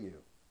give it you.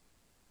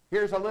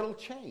 Here's a little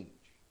change.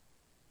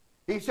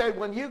 He said,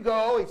 when you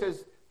go, he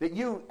says, that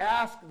you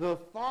ask the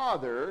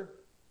Father,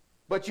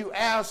 but you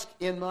ask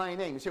in my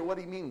name. You say, what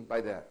do you mean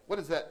by that? What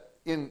is that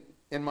in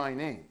my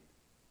name?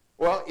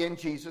 Well, in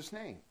Jesus'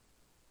 name.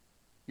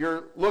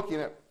 You're looking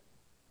at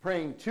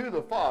praying to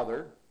the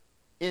Father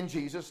in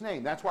Jesus'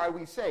 name. That's why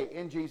we say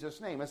in Jesus'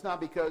 name. It's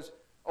not because,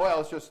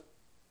 it's just,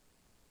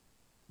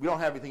 we don't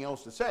have anything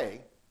else to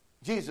say.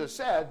 Jesus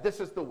said, this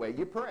is the way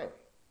you pray.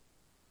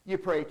 You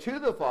pray to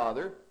the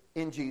Father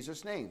in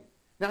Jesus' name.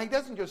 Now, he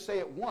doesn't just say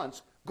it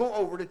once. Go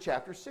over to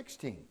chapter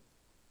 16.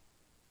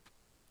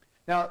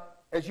 Now,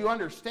 as you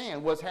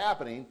understand what's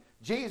happening,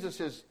 Jesus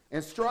is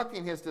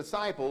instructing his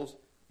disciples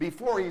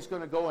before he's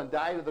going to go and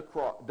die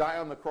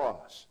on the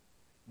cross.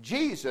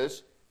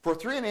 Jesus, for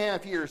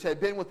 3.5 years, had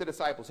been with the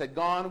disciples, had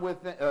gone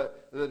with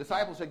the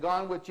disciples had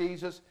gone with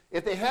Jesus.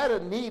 If they had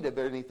a need of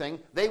anything,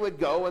 they would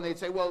go and they'd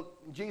say, well,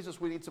 Jesus,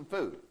 we need some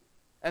food.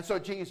 And so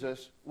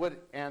Jesus would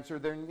answer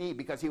their need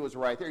because he was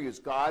right there. He was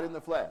God in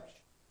the flesh.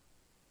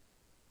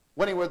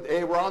 When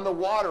they were on the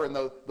water and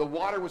the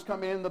water was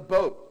coming in the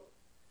boat,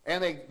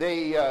 and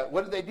they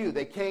what did they do?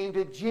 They came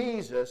to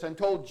Jesus and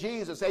told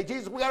Jesus, hey,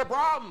 Jesus, we got a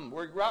problem.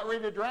 We're about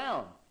ready to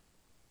drown.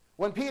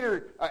 When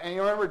Peter, and you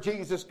remember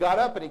Jesus got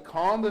up and he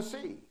calmed the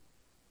sea.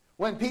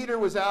 when Peter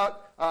was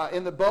out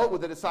in the boat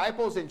with the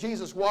disciples, and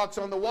Jesus walks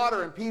on the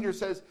water, and Peter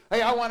says,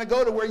 hey, I want to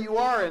go to where you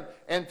are.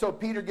 And so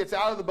Peter gets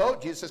out of the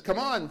boat. Jesus says, come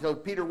on. So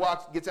Peter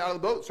gets out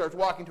of the boat, starts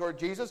walking toward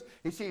Jesus.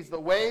 He sees the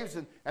waves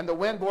and the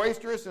wind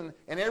boisterous and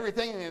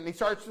everything, and he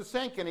starts to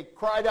sink, and he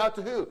cried out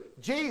to who?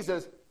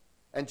 Jesus,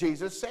 and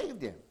Jesus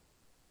saved him.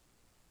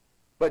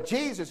 But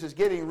Jesus is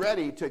getting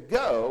ready to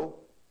go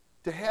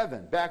to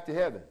heaven, back to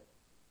heaven.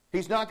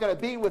 He's not going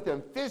to be with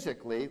them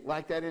physically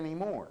like that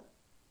anymore.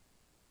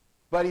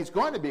 But he's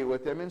going to be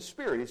with them in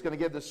spirit. He's going to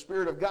give the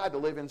Spirit of God to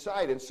live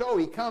inside. And so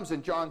he comes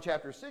in John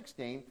chapter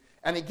 16,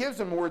 and he gives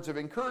them words of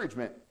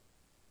encouragement.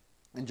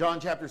 In John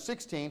chapter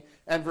 16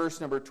 and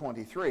verse number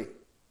 23.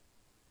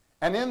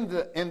 And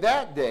in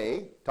that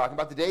day, talking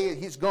about the day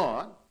he's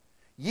gone,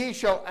 ye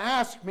shall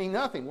ask me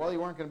nothing. Well,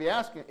 you weren't going to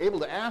be able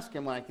to ask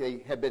him like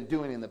they had been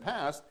doing in the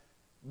past.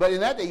 But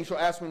in that day you shall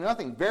ask me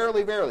nothing.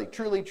 Verily, verily,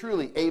 truly,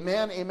 truly,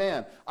 amen,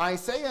 amen. I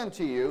say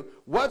unto you,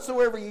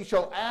 whatsoever ye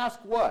shall ask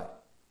what?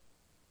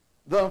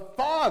 The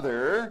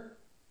Father,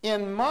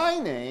 in my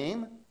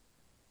name,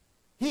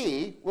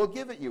 he will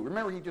give it you.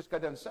 Remember, he just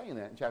got done saying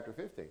that in chapter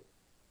 15.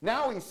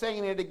 Now he's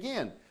saying it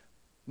again.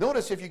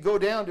 Notice if you go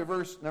down to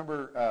verse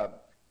number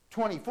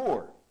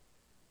 24.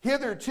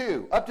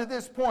 Hitherto, up to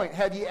this point,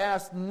 have ye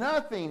asked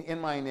nothing in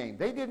my name.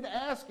 They didn't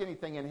ask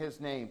anything in his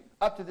name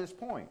up to this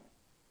point.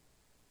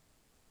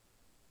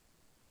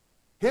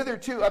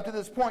 Hitherto, up to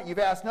this point, you've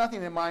asked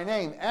nothing in my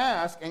name.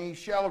 Ask, and ye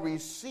shall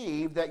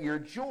receive, that your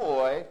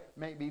joy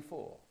may be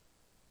full.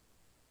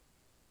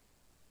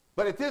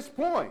 But at this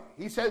point,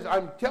 he says,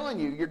 I'm telling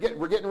you,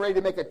 we're getting ready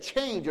to make a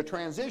change, a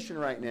transition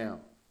right now.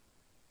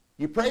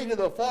 You pray to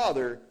the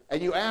Father,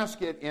 and you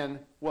ask it in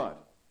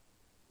what?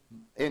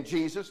 In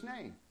Jesus'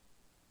 name.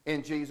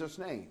 In Jesus'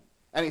 name.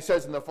 And he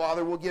says, and the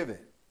Father will give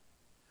it.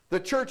 The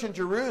church in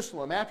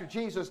Jerusalem, after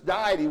Jesus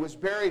died, he was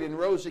buried and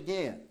rose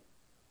again.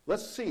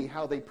 Let's see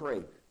how they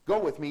prayed. Go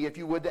with me, if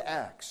you would, to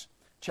Acts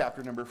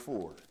chapter number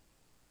 4.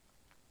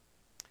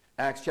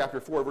 Acts chapter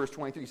 4, verse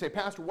 23. You say,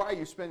 Pastor, why are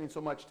you spending so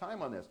much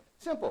time on this?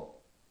 Simple.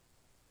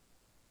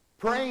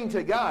 Praying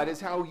to God is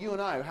how you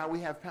and I, how we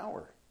have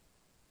power.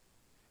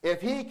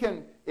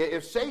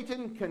 If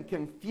Satan can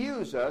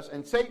confuse us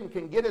and Satan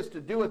can get us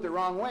to do it the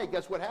wrong way,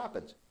 guess what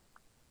happens?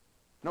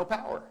 No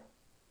power.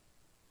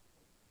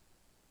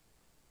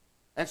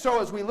 And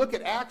so as we look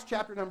at Acts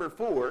chapter number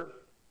 4,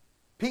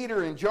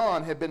 Peter and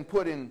John had been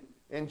put in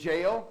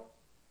jail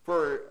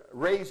for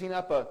raising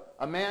up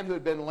a man who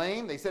had been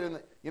lame. They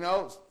said,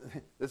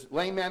 this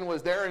lame man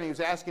was there and he was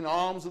asking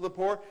alms of the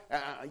poor.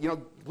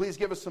 Please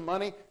give us some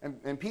money.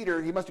 And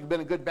Peter, he must have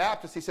been a good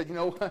Baptist. He said,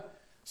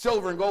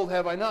 silver and gold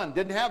have I none.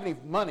 Didn't have any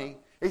money.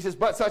 He says,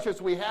 but such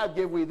as we have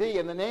give we thee.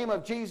 In the name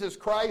of Jesus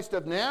Christ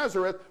of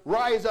Nazareth,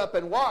 rise up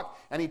and walk.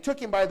 And he took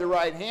him by the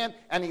right hand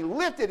and he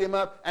lifted him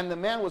up. And the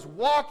man was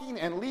walking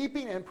and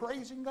leaping and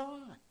praising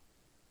God.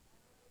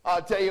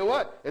 I'll tell you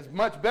what, it's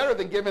much better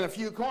than giving a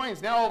few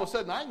coins. Now all of a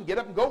sudden I can get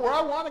up and go where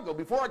I want to go.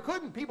 Before I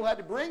couldn't. People had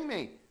to bring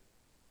me.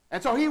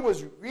 And so he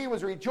was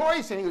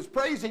rejoicing, he was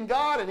praising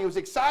God, and he was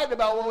excited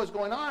about what was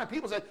going on. And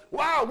people said,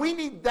 wow, we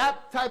need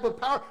that type of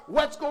power.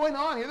 What's going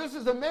on here? This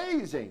is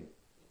amazing.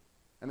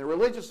 And the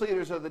religious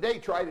leaders of the day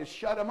tried to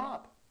shut him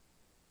up.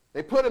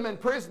 They put him in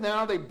prison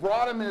now. They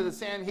brought him into the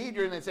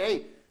Sanhedrin, and they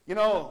say,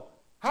 hey,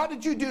 how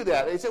did you do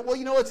that? They said, well,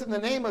 it's in the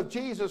name of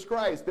Jesus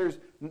Christ.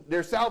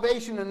 There's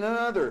salvation in none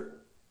other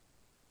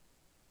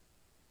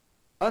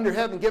under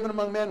heaven given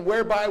among men,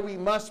 whereby we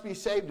must be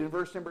saved, in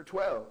verse number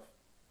 12.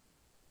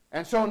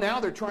 And so now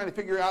they're trying to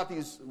figure out,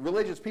 these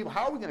religious people,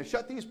 how are we going to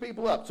shut these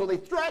people up? So they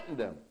threatened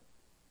them. And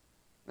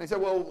they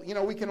said, well,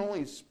 we can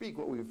only speak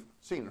what we've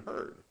seen and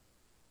heard.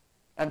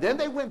 And then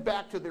they went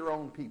back to their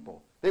own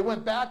people. They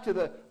went back to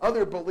the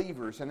other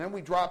believers. And then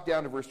we drop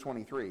down to verse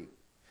 23.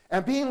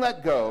 And being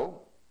let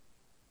go,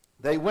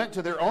 they went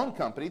to their own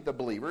company, the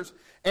believers,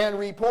 and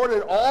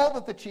reported all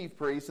that the chief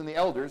priests and the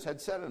elders had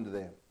said unto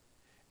them.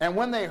 And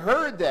when they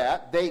heard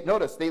that, they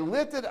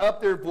lifted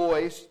up their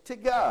voice to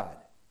God.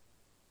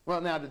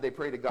 Well, now, did they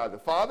pray to God the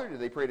Father? Did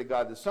they pray to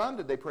God the Son?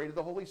 Did they pray to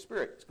the Holy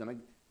Spirit? It's going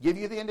to give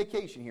you the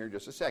indication here in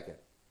just a second.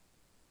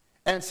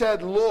 And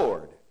said,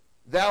 Lord,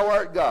 thou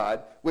art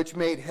God, which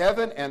made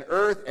heaven and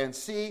earth and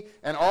sea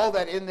and all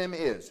that in them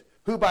is,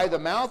 who by the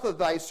mouth of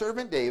thy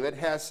servant David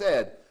has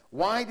said,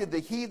 why did the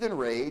heathen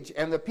rage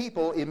and the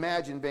people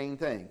imagine vain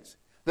things?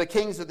 The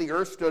kings of the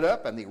earth stood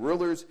up, and the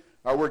rulers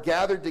were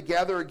gathered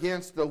together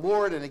against the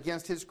Lord and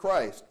against his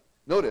Christ.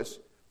 Notice,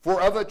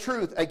 for of a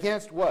truth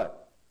against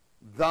what?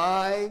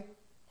 Thy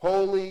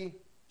holy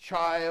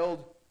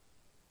child,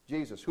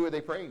 Jesus. Who are they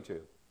praying to?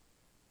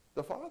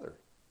 The Father.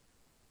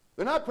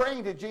 They're not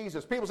praying to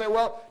Jesus. People say,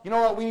 well, you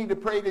know what, we need to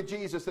pray to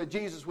Jesus, that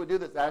Jesus would do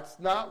this. That's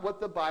not what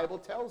the Bible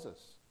tells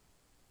us.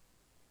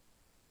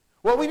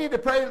 Well, we need to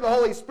pray to the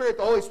Holy Spirit.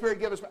 The Holy Spirit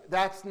give us.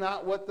 That's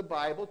not what the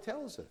Bible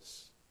tells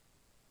us.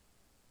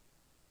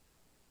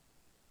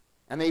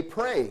 And they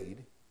prayed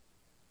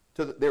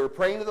They were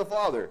praying to the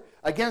Father,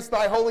 against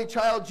thy holy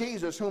child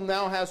Jesus, whom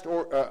thou hast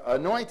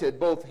anointed.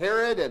 Both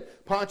Herod and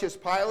Pontius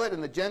Pilate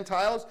and the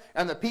Gentiles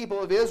and the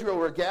people of Israel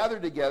were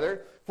gathered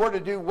together for to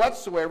do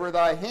whatsoever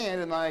thy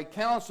hand and thy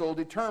counsel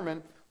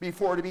determined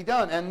before to be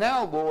done. And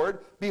now, Lord,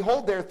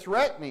 behold their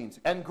threatenings,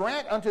 and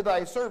grant unto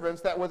thy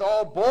servants that with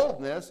all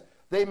boldness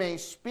they may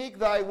speak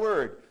thy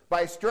word,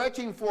 by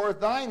stretching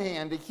forth thine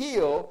hand to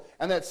heal,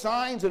 and that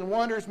signs and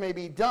wonders may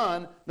be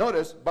done,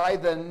 notice, by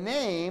the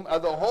name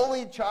of the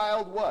holy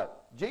child,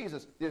 what?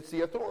 Jesus. It's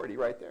the authority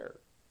right there.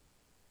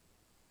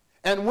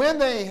 And when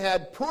they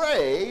had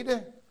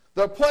prayed,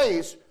 the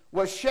place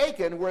was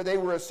shaken where they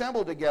were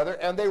assembled together,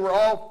 and they were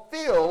all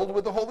filled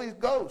with the Holy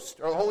Ghost,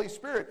 or the Holy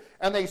Spirit,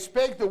 and they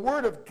spake the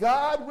word of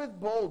God with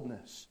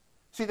boldness.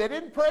 See, they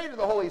didn't pray to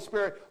the Holy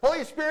Spirit,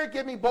 Holy Spirit,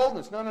 give me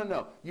boldness. No, no,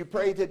 no. You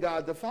pray to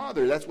God the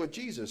Father. That's what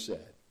Jesus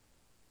said.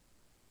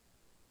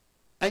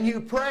 And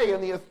you pray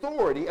in the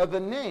authority of the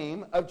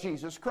name of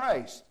Jesus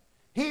Christ.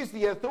 He's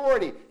the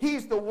authority.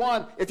 He's the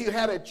one. If you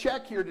had a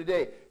check here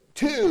today,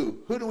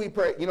 two, who do we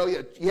pray? You know,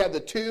 you have the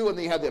two, and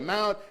then you have the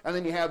amount, and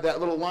then you have that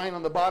little line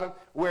on the bottom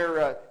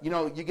where,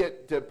 you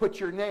get to put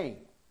your name.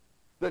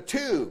 The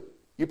two,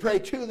 you pray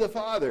to the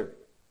Father.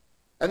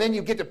 And then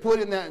you get to put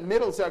in that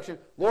middle section,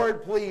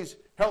 Lord, please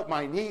help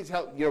my needs,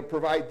 help,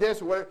 provide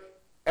this, or whatever.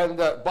 And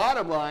the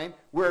bottom line,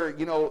 where,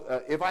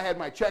 if I had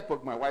my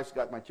checkbook, my wife's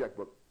got my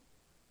checkbook.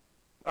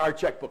 Our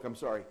checkbook, I'm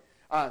sorry.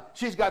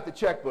 She's got the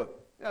checkbook.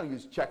 We don't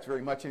use checks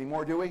very much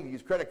anymore, do we? We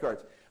use credit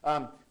cards.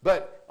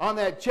 But on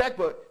that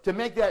checkbook, to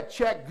make that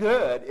check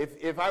good,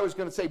 if I was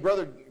going to say,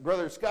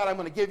 Brother Scott, I'm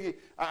going to give you,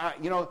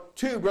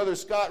 to Brother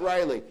Scott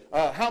Riley,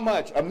 how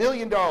much? $1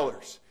 million.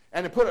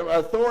 And to put an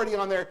authority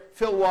on there,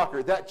 Phil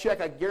Walker, that check,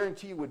 I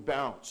guarantee you, would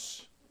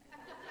bounce.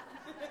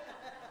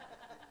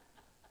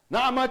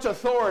 Not much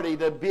authority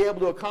to be able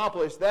to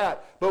accomplish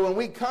that. But when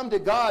we come to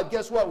God,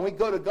 guess what? When we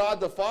go to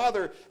God the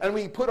Father and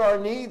we put our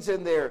needs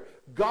in there,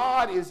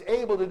 God is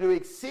able to do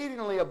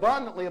exceedingly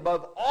abundantly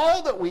above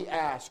all that we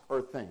ask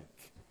or think.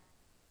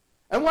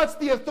 And what's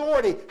the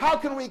authority? How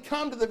can we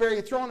come to the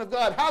very throne of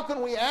God? How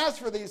can we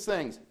ask for these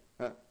things?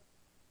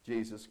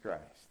 Jesus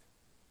Christ.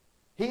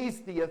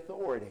 He's the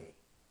authority.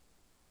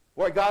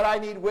 Boy, God, I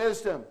need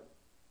wisdom.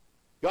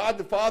 God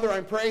the Father,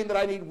 I'm praying that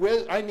I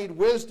need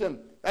wisdom.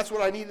 That's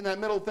what I need in that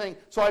middle thing.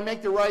 So I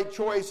make the right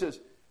choices.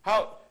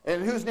 How?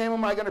 And in whose name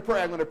am I going to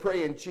pray? I'm going to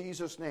pray in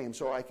Jesus' name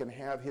so I can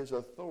have his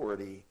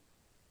authority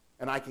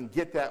and I can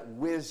get that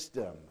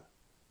wisdom.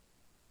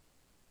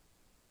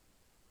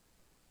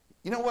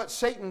 You know what?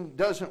 Satan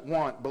doesn't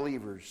want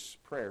believers'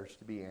 prayers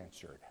to be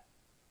answered.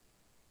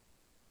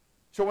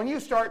 So when you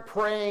start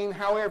praying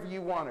however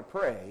you want to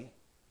pray,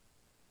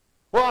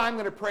 well, I'm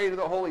going to pray to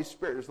the Holy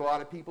Spirit. There's a lot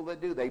of people that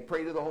do. They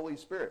pray to the Holy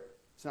Spirit.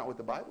 It's not what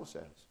the Bible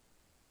says.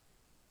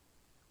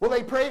 Well,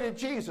 they pray to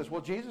Jesus.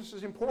 Well, Jesus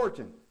is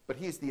important, but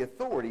he's the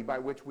authority by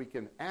which we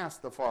can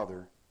ask the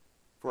Father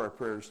for our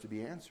prayers to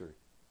be answered.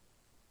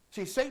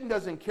 See, Satan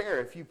doesn't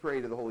care if you pray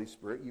to the Holy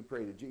Spirit, you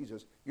pray to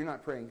Jesus. You're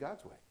not praying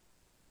God's way.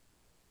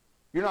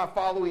 You're not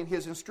following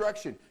his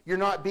instruction. You're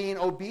not being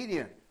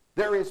obedient.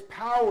 There is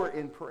power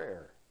in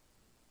prayer.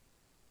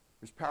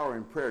 There's power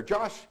in prayer.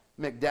 Josh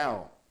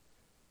McDowell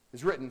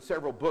has written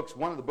several books.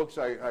 One of the books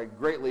I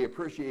greatly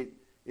appreciate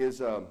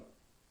is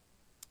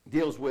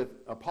deals with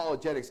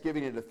apologetics,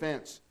 giving a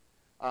defense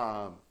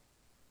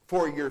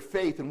for your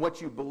faith and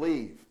what you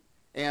believe.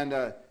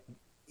 And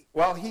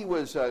while he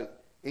was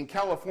in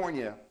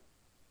California,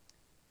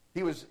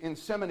 he was in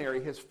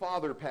seminary. His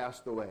father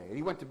passed away, and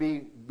he went to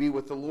be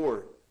with the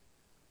Lord.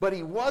 But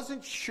he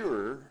wasn't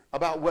sure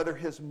about whether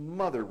his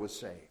mother was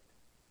saved.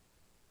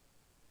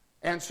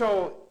 And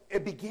so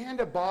it began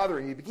to bother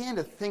him. He began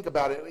to think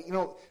about it.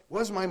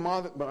 Was my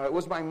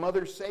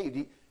mother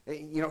saved?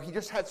 He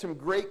just had some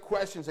great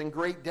questions and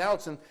great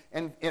doubts, and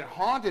it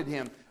haunted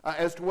him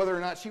as to whether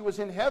or not she was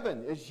in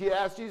heaven. If she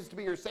asked Jesus to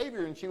be her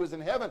Savior and she was in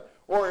heaven,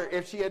 or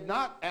if she had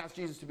not asked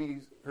Jesus to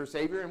be her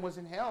Savior and was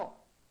in hell.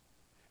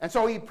 And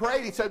so he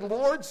prayed. He said,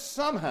 Lord,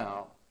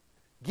 somehow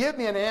give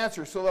me an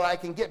answer so that I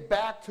can get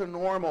back to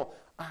normal.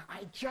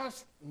 I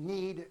just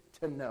need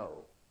to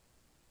know.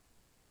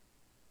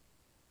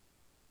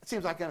 It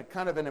seems like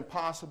kind of an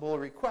impossible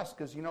request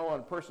because, when a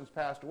person's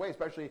passed away,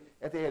 especially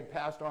if they had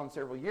passed on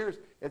several years,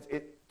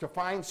 to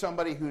find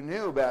somebody who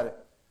knew about it.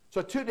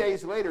 So 2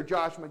 days later,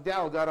 Josh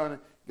McDowell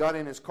got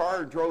in his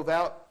car and drove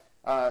out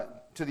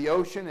to the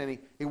ocean, and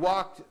he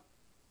walked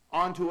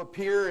onto a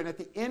pier, and at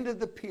the end of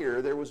the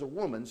pier, there was a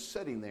woman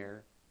sitting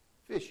there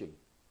fishing.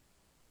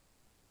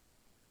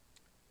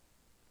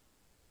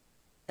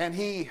 And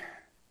he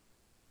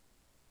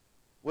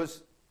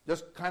was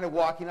just kind of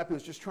walking up. He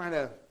was just trying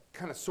to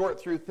kind of sort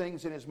through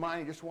things in his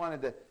mind. He just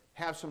wanted to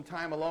have some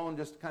time alone,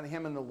 just kind of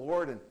him and the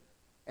Lord.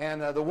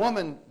 And the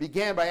woman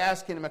began by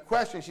asking him a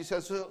question. She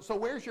says, so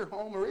where's your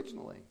home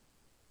originally?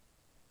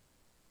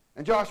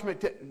 And Josh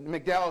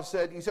McDowell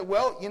said,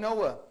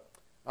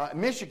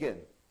 Michigan,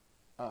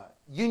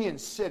 Union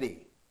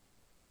City.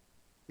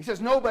 He says,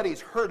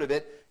 nobody's heard of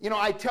it. You know,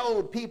 I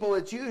tell people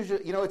it's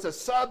usually, you know, it's a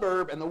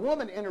suburb. And the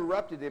woman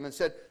interrupted him and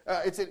said,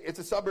 it's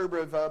a suburb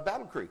of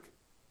Battle Creek.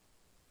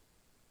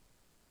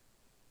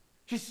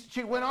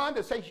 She went on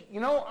to say, you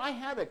know, I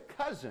had a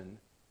cousin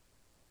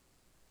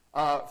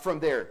from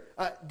there.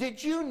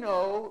 Did you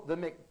know the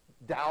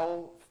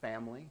McDowell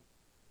family?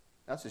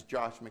 This is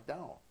Josh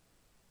McDowell.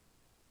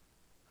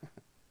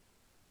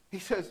 He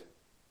says,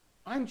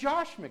 I'm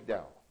Josh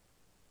McDowell.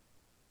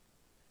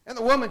 And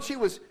the woman,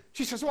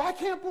 she says, well, I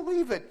can't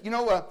believe it. You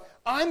know,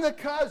 I'm the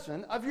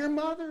cousin of your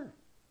mother.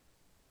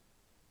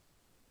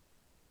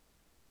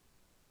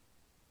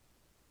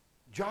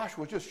 Josh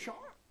was just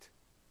shocked.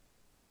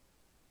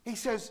 He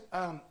says,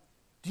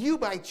 do you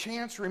by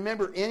chance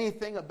remember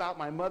anything about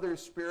my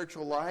mother's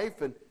spiritual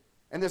life?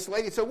 And this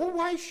lady said, well,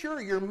 why,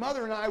 sure, your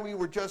mother and I, we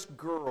were just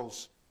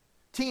girls,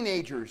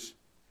 teenagers,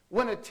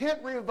 when a tent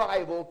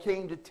revival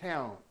came to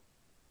town.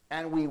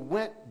 And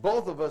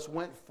both of us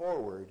went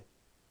forward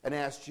and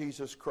asked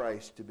Jesus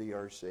Christ to be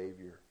our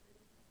Savior.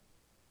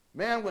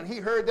 Man, when he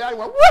heard that, he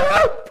went,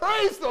 woo!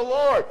 Praise the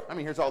Lord! I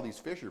mean, here's all these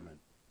fishermen.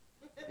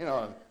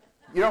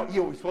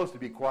 You're supposed to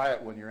be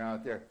quiet when you're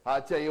out there.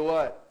 I'll tell you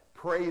what.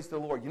 Praise the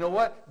Lord. You know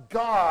what?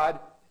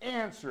 God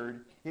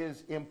answered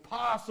his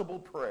impossible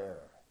prayer.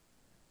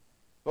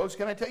 Folks,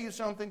 can I tell you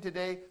something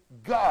today?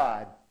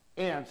 God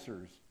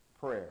answers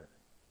prayer.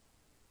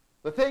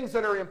 The things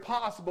that are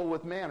impossible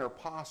with man are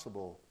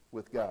possible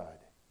with God.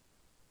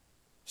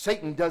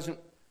 Satan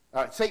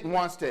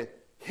wants to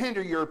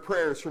hinder your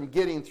prayers from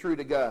getting through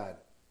to God.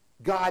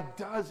 God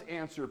does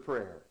answer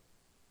prayer.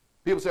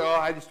 People say, oh,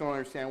 I just don't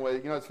understand why.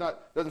 You know,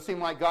 doesn't seem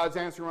like God's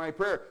answering my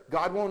prayer.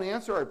 God won't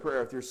answer our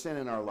prayer if there's sin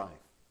in our life.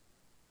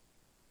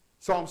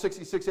 Psalm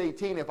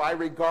 66:18, if I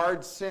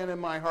regard sin in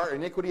my heart,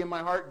 iniquity in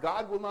my heart,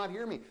 God will not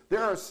hear me.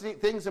 There are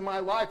things in my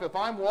life, if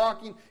I'm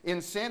walking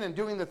in sin and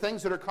doing the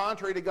things that are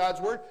contrary to God's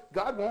word,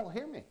 God won't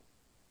hear me.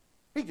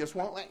 He just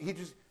won't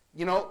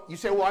you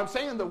say, well, I'm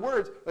saying the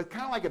words, but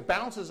kind of like it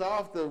bounces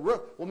off the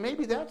roof. Well,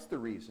 maybe that's the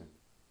reason.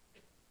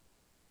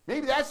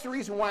 Maybe that's the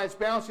reason why it's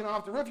bouncing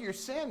off the roof. Your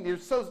sin,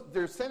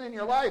 there's sin in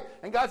your life.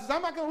 And God says,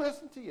 I'm not going to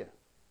listen to you.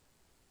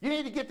 You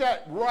need to get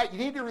that right. You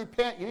need to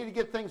repent. You need to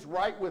get things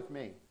right with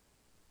me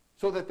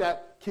so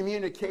that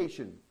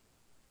communication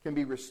can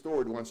be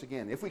restored once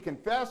again. If we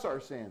confess our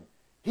sin,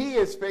 he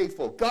is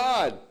faithful.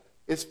 God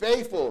is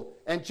faithful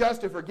and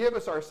just to forgive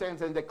us our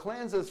sins and to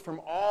cleanse us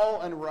from all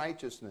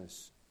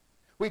unrighteousness.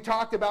 We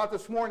talked about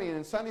this morning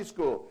in Sunday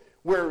school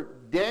where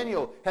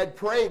Daniel had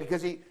prayed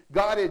because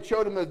God had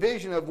showed him a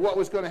vision of what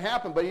was going to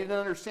happen, but he didn't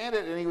understand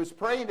it, and he was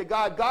praying to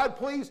God, God,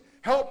 please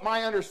help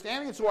my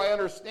understanding so I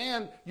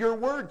understand your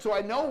word, so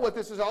I know what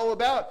this is all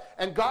about.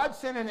 And God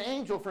sent an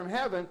angel from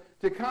heaven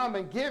to come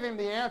and give him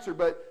the answer,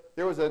 but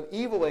there was an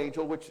evil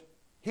angel which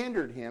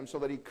hindered him so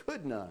that he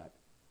could not.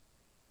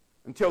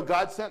 Until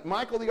God sent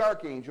Michael the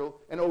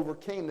archangel and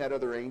overcame that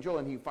other angel,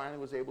 and he finally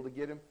was able to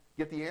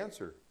get the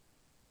answer.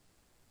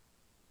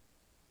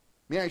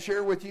 May I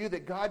share with you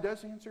that God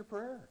does answer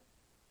prayer?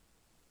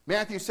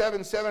 Matthew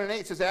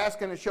 7:7-8 says,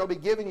 ask and it shall be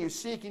given you,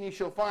 seek and you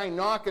shall find,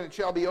 knock and it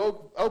shall be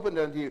opened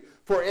unto you.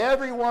 For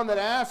everyone that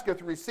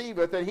asketh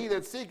receiveth, and he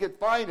that seeketh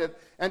findeth,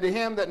 and to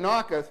him that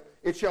knocketh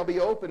it shall be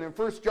opened. In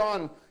 1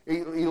 John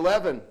 5,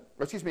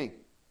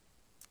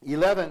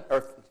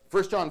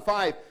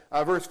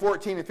 verse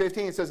 14 and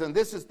 15, it says, and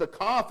this is the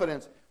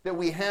confidence that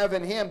we have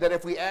in him, that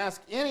if we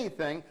ask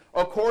anything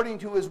according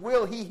to his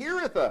will, he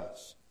heareth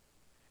us.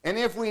 And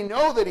if we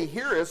know that he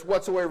heareth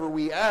whatsoever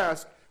we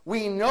ask,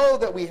 we know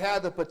that we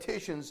have the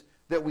petitions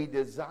that we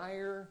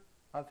desire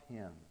of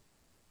him.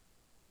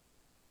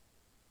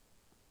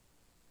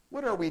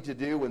 What are we to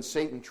do when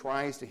Satan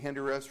tries to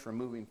hinder us from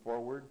moving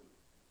forward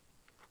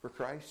for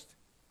Christ?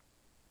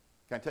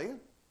 Can I tell you?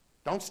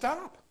 Don't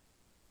stop.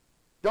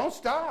 Don't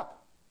stop.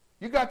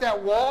 You got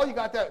that wall, you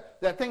got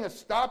that thing that's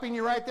stopping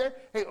you right there.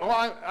 Hey,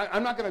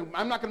 I'm not going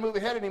to move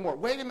ahead anymore.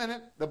 Wait a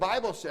minute. The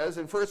Bible says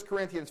in 1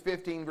 Corinthians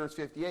 15, verse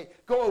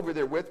 58. Go over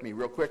there with me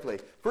real quickly.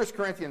 1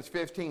 Corinthians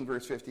 15,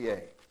 verse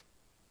 58.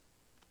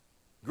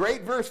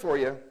 Great verse for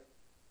you.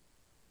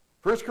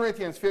 1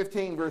 Corinthians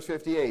 15, verse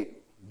 58.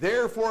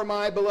 Therefore,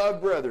 my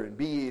beloved brethren,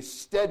 be ye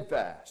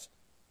steadfast,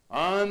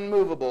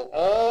 unmovable,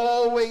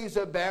 always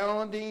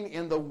abounding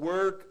in the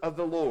work of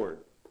the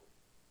Lord.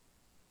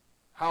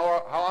 How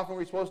often are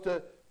we supposed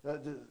to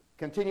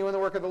continue in the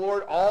work of the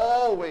Lord?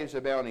 Always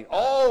abounding.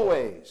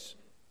 Always.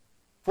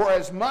 For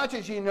as much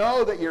as ye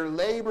know that your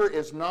labor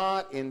is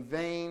not in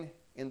vain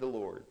in the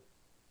Lord.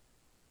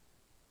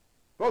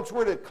 Folks,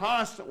 we're to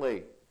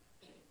constantly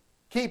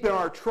keep in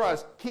our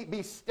trust,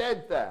 be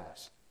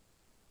steadfast,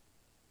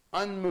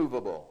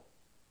 unmovable.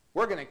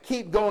 We're going to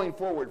keep going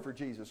forward for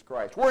Jesus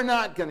Christ. We're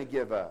not going to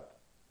give up.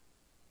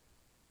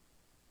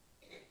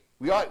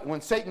 When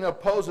Satan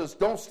opposes,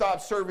 don't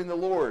stop serving the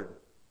Lord.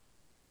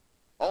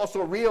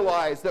 Also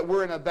realize that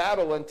we're in a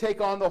battle and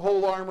take on the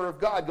whole armor of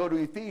God. Go to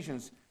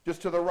Ephesians,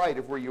 just to the right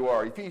of where you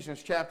are.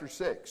 Ephesians chapter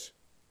 6.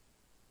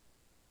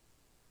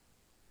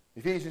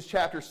 Ephesians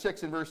chapter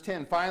 6 and verse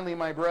 10. Finally,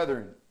 my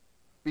brethren,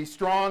 be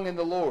strong in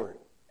the Lord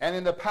and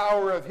in the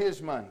power of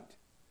his might.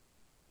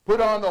 Put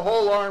on the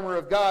whole armor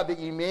of God that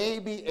ye may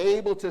be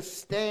able to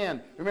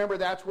stand. Remember,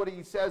 that's what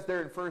he says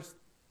there in 1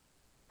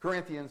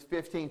 Corinthians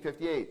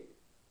 15:58.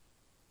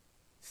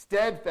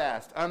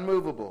 Steadfast,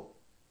 unmovable.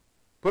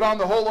 Put on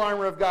the whole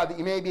armor of God that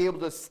you may be able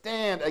to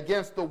stand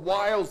against the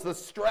wiles, the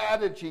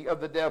strategy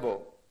of the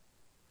devil.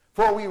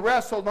 For we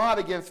wrestle not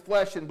against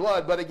flesh and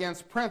blood, but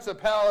against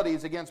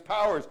principalities, against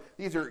powers.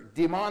 These are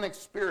demonic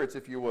spirits,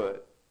 if you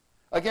would.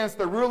 Against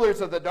the rulers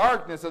of the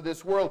darkness of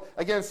this world,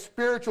 against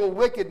spiritual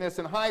wickedness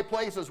in high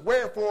places.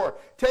 Wherefore,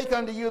 take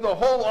unto you the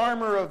whole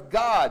armor of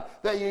God,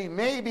 that ye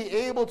may be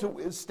able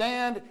to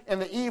stand in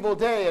the evil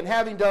day. And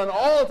having done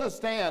all to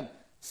stand,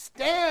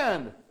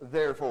 stand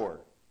therefore.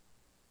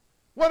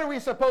 What are we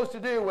supposed to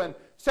do when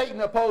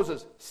Satan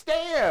opposes?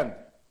 Stand.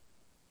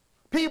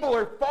 People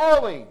are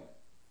falling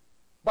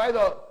by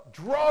the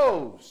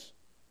droves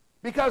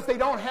because they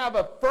don't have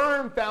a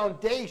firm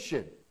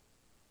foundation.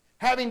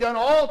 Having done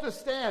all to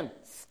stand,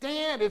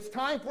 stand. It's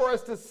time for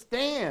us to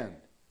stand.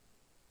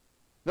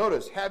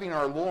 Notice, having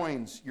your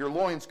loins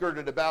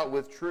girded about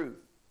with truth.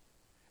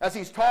 As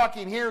he's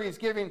talking here, he's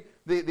giving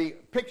the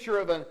picture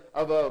of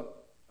a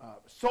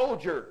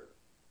soldier.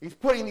 He's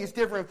putting these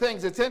different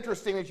things. It's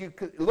interesting as you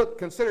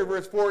consider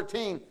verse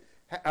 14,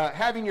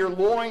 having your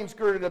loins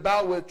girded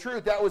about with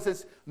truth. That was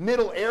this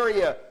middle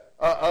area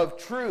of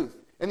truth.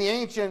 In the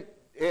ancient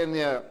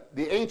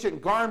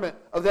garment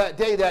of that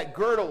day, that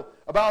girdle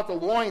about the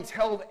loins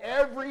held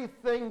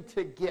everything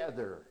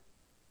together.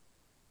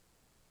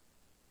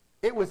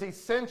 It was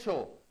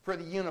essential for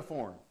the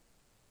uniform.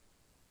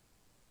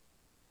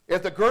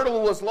 If the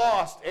girdle was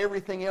lost,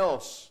 everything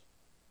else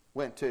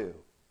went too.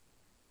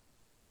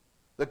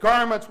 The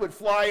garments would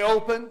fly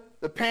open.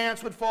 The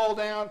pants would fall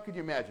down. Could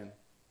you imagine?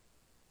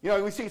 You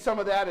know, we see some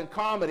of that in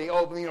comedy.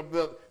 Oh,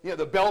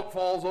 the belt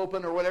falls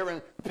open or whatever,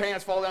 and the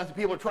pants fall down, so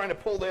people are trying to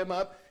pull them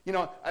up. You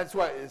know, that's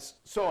why it's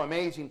so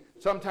amazing.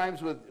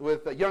 Sometimes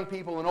with young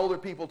people and older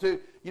people too,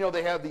 you know,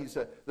 they have these,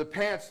 the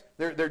pants,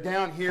 they're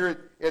down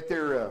here at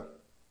their,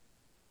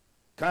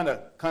 kind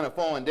of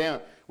falling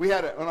down. We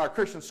had, on our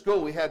Christian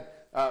school, we had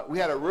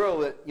a rule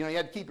that, you know, you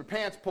had to keep your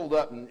pants pulled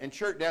up and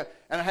shirt down.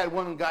 And I had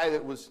one guy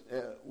that was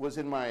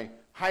in my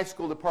high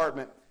school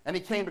department, and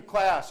he came to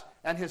class,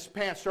 and his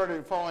pants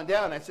started falling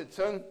down. And I said,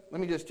 son, let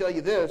me just tell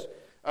you this.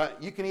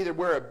 You can either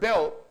wear a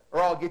belt,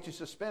 or I'll get you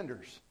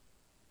suspenders.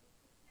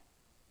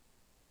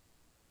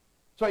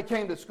 So I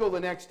came to school the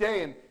next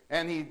day,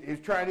 and he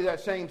was trying to do that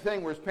same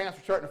thing where his pants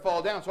were starting to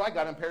fall down, so I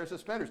got him a pair of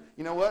suspenders.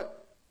 You know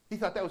what? He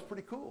thought that was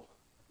pretty cool.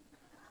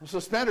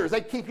 Suspenders,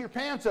 they keep your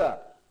pants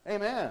up.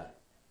 Amen.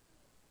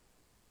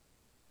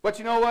 But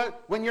you know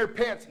what? When your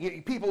pants,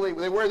 people,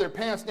 they wear their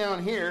pants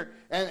down here,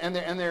 and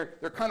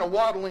they're kind of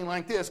waddling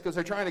like this because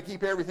they're trying to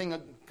keep everything,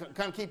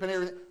 kind of keeping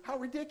everything. How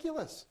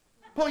ridiculous.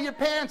 Pull your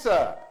pants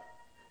up.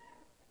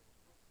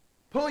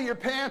 Pull your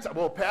pants up.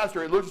 Well,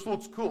 Pastor, it just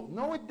looks cool.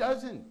 No, it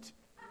doesn't.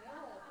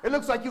 It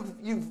looks like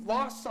you've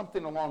lost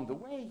something along the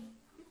way.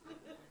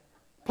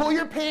 Pull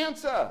your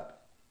pants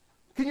up.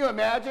 Can you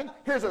imagine?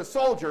 Here's a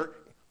soldier.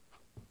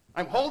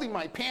 I'm holding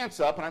my pants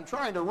up, and I'm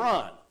trying to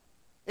run.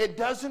 It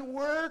doesn't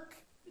work.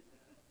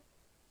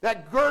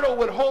 That girdle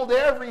would hold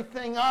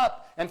everything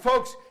up. And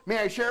folks, may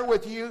I share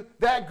with you,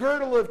 that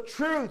girdle of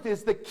truth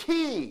is the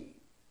key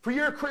for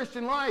your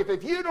Christian life.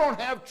 If you don't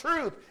have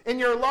truth in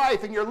your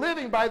life and you're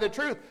living by the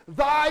truth,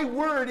 thy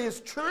word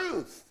is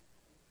truth.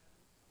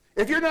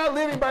 If you're not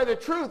living by the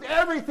truth,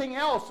 everything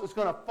else is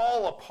going to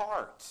fall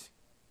apart.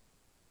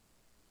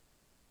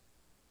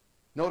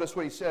 Notice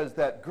what he says,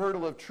 that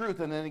girdle of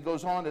truth, and then he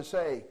goes on to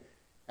say,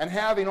 and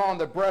having on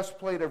the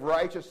breastplate of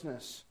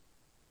righteousness.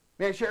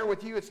 May I share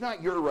with you, it's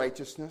not your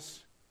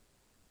righteousness.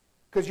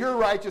 Because your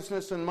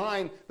righteousness and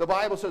mine, the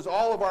Bible says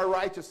all of our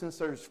righteousness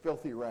is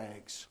filthy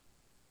rags.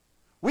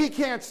 We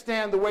can't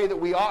stand the way that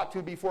we ought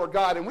to before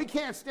God, and we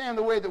can't stand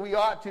the way that we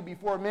ought to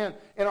before men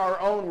in our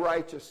own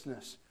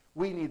righteousness.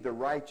 We need the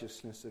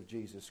righteousness of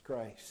Jesus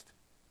Christ.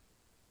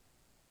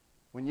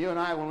 When you and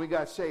I, when we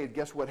got saved,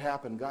 guess what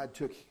happened? God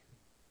took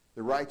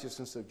the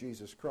righteousness of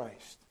Jesus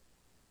Christ,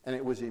 and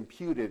it was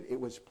imputed, it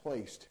was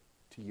placed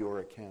to your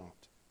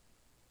account.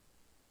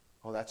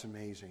 Oh, that's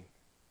amazing.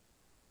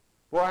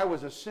 Well, I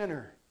was a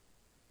sinner,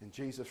 and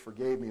Jesus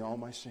forgave me all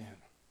my sin.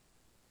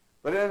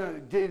 But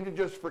then he didn't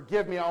just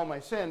forgive me all my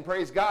sin.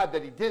 Praise God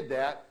that he did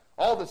that.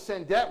 All the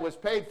sin debt was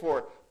paid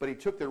for, but he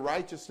took the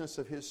righteousness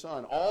of his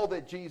Son, all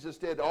that Jesus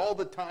did, all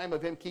the time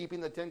of him keeping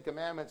the Ten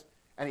Commandments,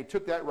 and he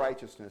took that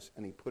righteousness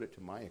and he put it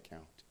to my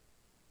account.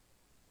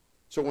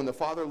 So when the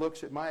Father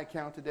looks at my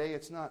account today,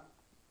 it's not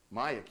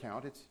my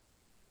account, it's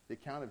the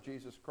account of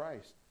Jesus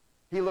Christ.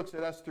 He looks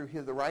at us through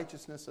the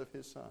righteousness of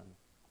his Son.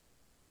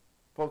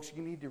 Folks,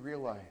 you need to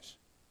realize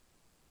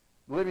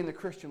living the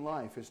Christian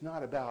life is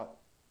not about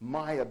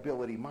my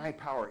ability, my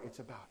power. It's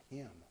about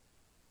him.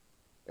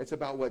 It's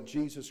about what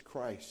Jesus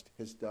Christ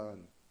has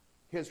done.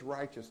 His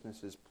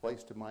righteousness is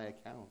placed to my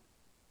account.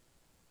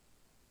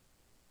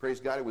 Praise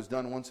God, it was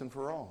done once and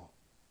for all.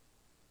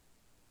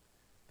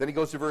 Then he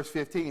goes to verse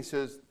 15. He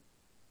says,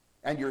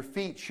 and your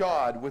feet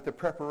shod with the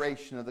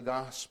preparation of the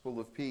gospel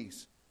of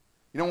peace.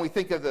 You know, when we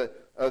think of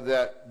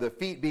the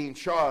feet being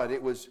shod,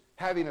 it was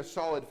having a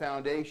solid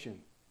foundation.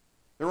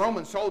 The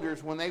Roman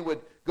soldiers, when they would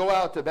go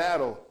out to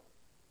battle,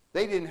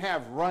 they didn't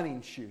have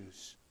running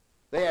shoes.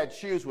 They had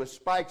shoes with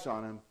spikes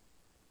on them,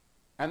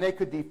 and they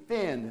could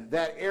defend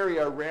that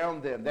area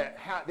around them. They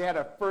had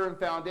a firm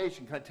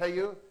foundation. Can I tell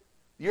you?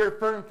 Your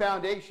firm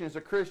foundation as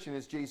a Christian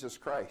is Jesus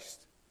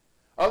Christ.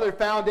 Other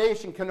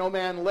foundation can no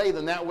man lay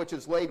than that which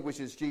is laid, which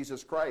is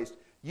Jesus Christ.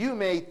 You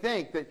may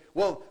think that,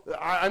 well,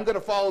 I'm going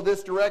to follow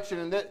this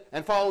direction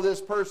and follow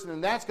this person,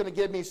 and that's going to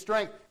give me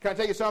strength. Can I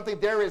tell you something?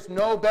 There is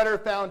no better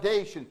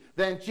foundation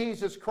than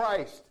Jesus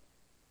Christ.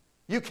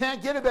 You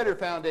can't get a better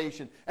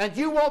foundation, and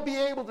you won't be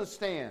able to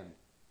stand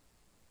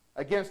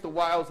against the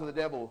wiles of the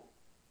devil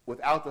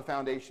without the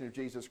foundation of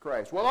Jesus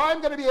Christ. Well, I'm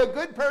going to be a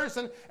good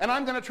person, and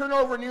I'm going to turn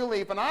over a new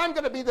leaf, and I'm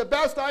going to be the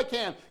best I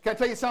can. Can I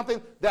tell you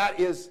something? That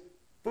is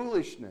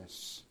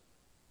foolishness,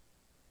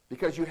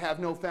 because you have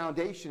no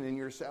foundation in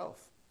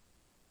yourself.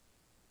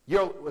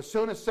 As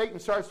soon as Satan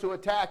starts to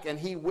attack, and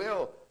you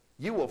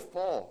will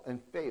fall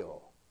and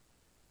fail.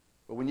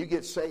 But when you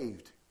get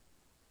saved,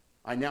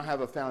 I now have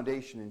a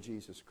foundation in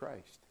Jesus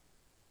Christ.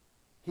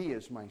 He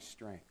is my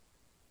strength.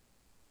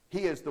 He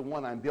is the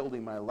one I'm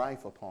building my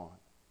life upon.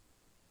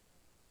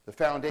 The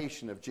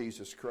foundation of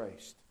Jesus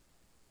Christ.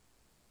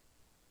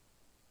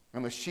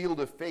 And the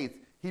shield of faith,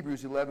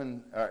 Hebrews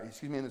 11,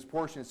 in this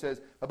portion it says,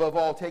 above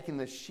all, taking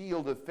the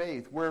shield of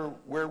faith,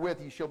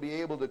 wherewith ye shall be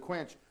able to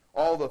quench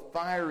all the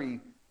fiery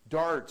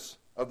darts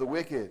of the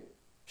wicked.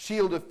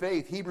 Shield of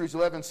faith, Hebrews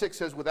 11:6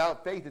 says,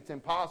 without faith it's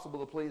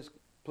impossible to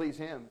please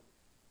him.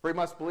 For he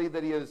must believe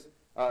that he is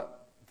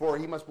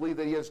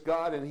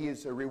God, and he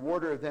is a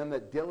rewarder of them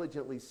that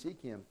diligently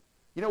seek him.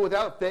 You know,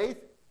 without faith,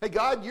 hey,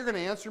 God, you're going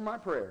to answer my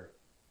prayer.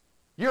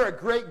 You're a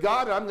great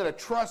God, and I'm going to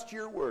trust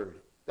your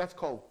word. That's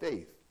called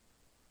faith.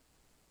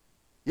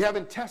 You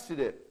haven't tested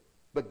it,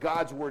 but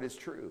God's word is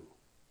true.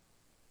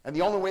 And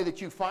the only way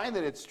that you find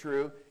that it's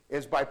true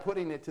is by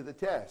putting it to the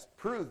test.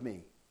 Prove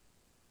me,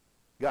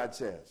 God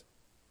says.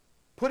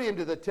 Put him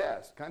to the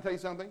test. Can I tell you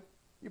something?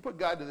 You put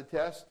God to the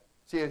test,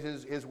 see if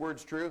his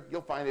word's true,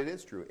 you'll find it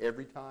is true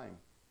every time.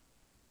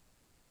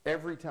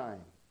 Every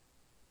time.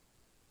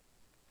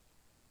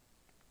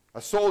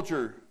 A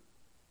soldier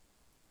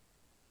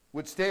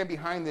would stand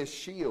behind this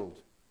shield.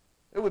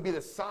 It would be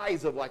the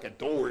size of like a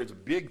door. It's a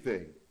big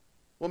thing.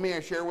 Well, may I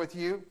share with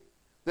you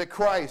that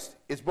Christ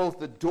is both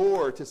the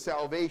door to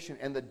salvation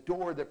and the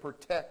door that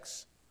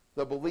protects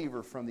the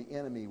believer from the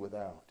enemy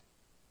without.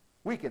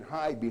 We can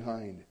hide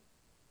behind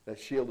that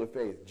shield of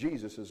faith.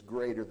 Jesus is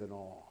greater than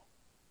all.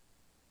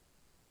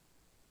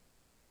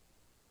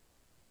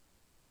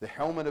 The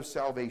helmet of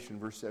salvation,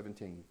 verse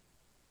 17.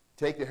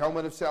 Take the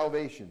helmet of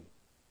salvation.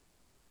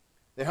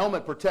 The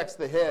helmet protects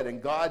the head,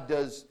 and God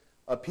does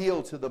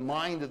appeal to the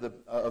mind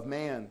of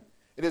man.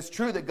 It is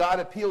true that God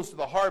appeals to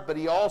the heart, but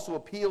he also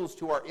appeals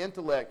to our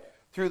intellect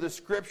through the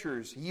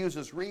Scriptures. He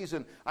uses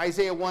reason.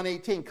 Isaiah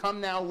 1:18, come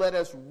now, let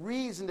us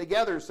reason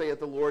together, saith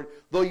the Lord.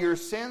 Though your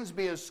sins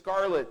be as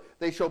scarlet,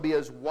 they shall be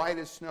as white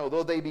as snow.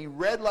 Though they be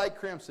red like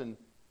crimson,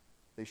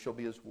 they shall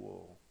be as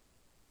wool.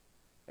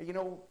 And you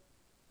know,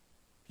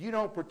 if you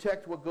don't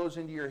protect what goes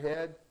into your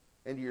head,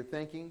 into your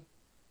thinking,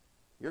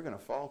 you're going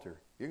to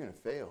falter. You're going to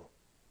fail.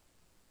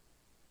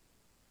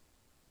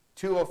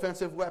 2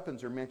 offensive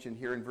weapons are mentioned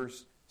here in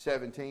verse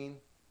 17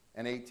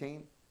 and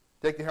 18.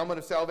 Take the helmet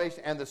of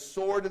salvation and the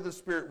sword of the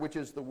Spirit, which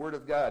is the Word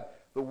of God.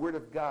 The Word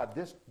of God,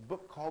 this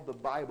book called the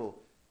Bible,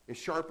 is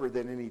sharper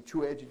than any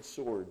two-edged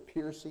sword,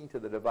 piercing to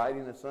the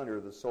dividing asunder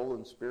of the soul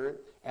and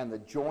spirit and the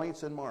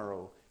joints and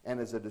marrow, and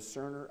is a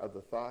discerner of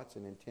the thoughts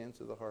and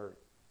intents of the heart.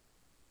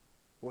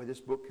 Boy,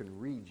 this book can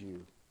read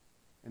you,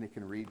 and it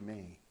can read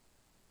me.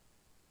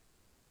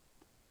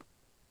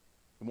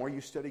 The more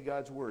you study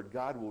God's Word,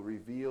 God will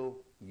reveal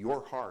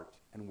your heart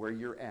and where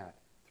you're at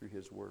through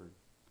His Word.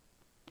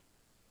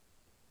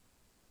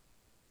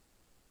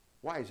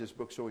 Why is this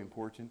book so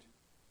important?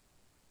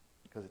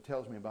 Because it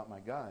tells me about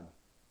my God.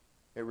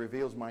 It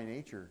reveals my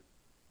nature.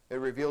 It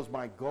reveals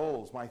my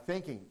goals, my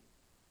thinking,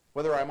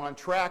 whether I'm on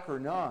track or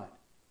not,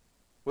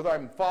 whether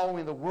I'm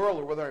following the world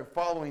or whether I'm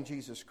following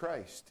Jesus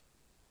Christ.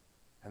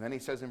 And then he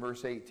says in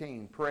verse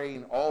 18,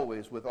 praying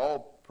always with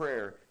all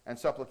prayer and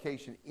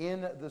supplication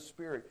in the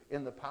Spirit,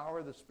 in the power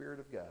of the Spirit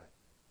of God.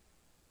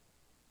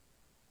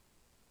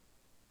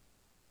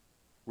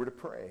 We're to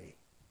pray.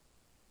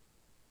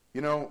 You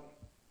know,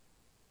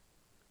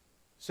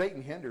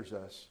 Satan hinders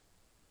us.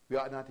 We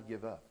ought not to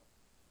give up.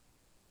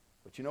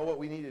 But you know what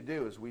we need to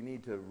do is we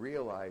need to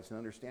realize and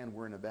understand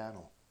we're in a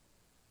battle.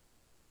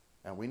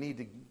 And we need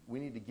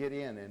to get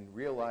in and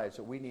realize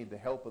that we need the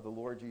help of the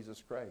Lord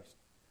Jesus Christ.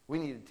 We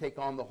need to take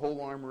on the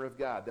whole armor of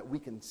God that we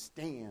can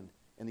stand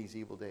in these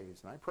evil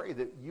days. And I pray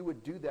that you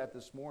would do that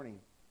this morning.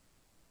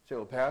 Say,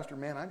 well, Pastor,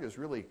 man, I'm just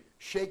really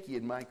shaky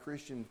in my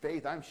Christian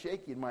faith. I'm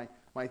shaky in my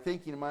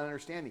thinking and my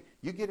understanding.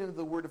 You get into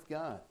the Word of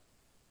God.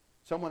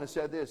 Someone has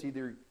said this,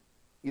 either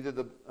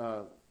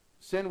the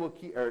sin will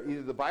keep, or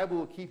either the Bible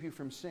will keep you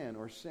from sin,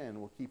 or sin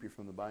will keep you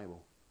from the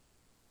Bible.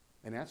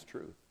 And that's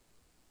true.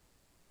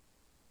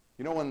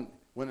 You know,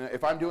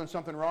 if I'm doing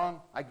something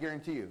wrong, I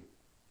guarantee you,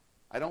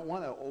 I don't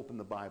want to open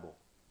the Bible.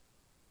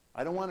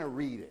 I don't want to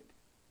read it.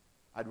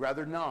 I'd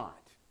rather not.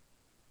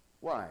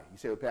 Why? You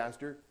say, well,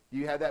 Pastor, do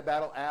you have that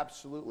battle?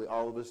 Absolutely.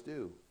 All of us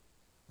do.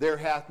 There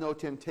hath no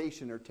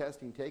temptation or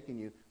testing taken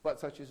you, but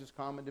such as is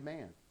common to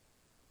man.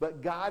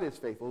 But God is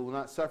faithful, who will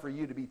not suffer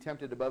you to be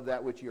tempted above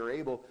that which you are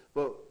able,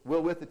 but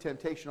will with the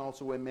temptation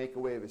also make a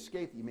way of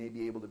escape that you may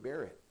be able to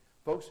bear it.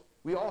 Folks,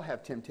 we all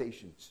have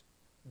temptations.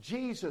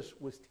 Jesus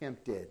was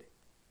tempted,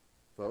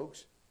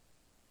 folks.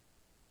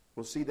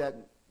 We'll see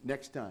that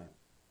next time.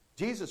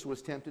 Jesus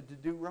was tempted to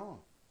do wrong.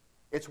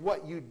 It's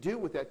what you do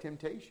with that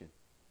temptation.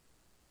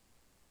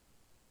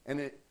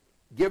 And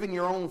given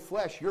your own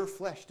flesh, your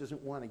flesh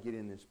doesn't want to get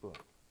in this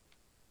book.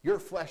 Your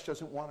flesh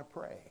doesn't want to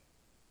pray.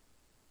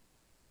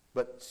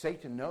 But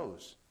Satan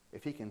knows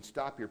if he can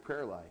stop your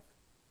prayer life,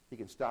 he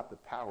can stop the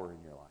power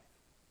in your life.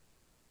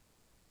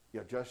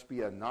 You'll just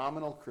be a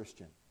nominal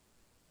Christian.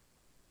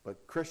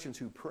 But Christians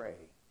who pray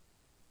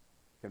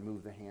can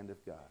move the hand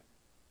of God.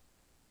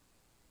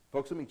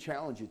 Folks, let me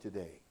challenge you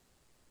today.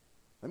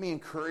 Let me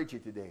encourage you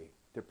today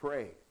to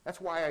pray.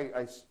 That's why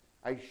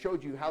I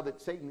showed you how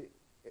that Satan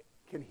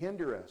can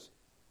hinder us.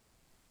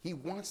 He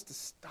wants to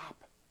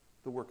stop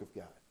the work of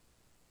God.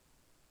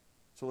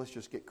 So let's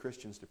just get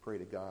Christians to pray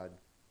to God,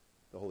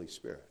 the Holy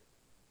Spirit,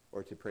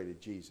 or to pray to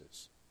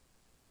Jesus.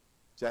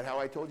 Is that how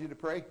I told you to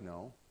pray?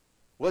 No.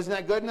 Wasn't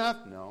that good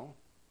enough? No.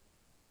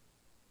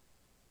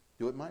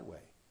 Do it my way.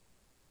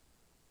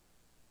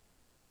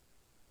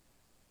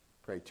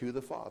 Pray to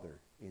the Father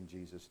in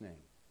Jesus' name.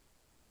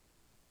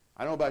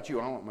 I don't know about you.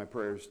 I want my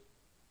prayers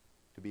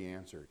to be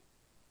answered.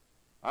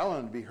 I want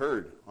them to be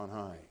heard on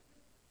high.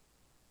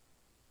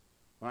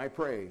 When I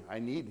pray, I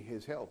need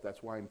his help.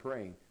 That's why I'm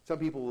praying. Some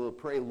people will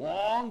pray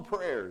long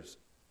prayers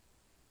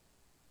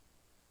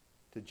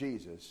to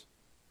Jesus,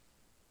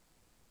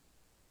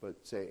 but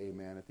say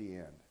amen at the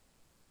end.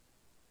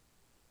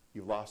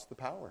 You've lost the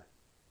power.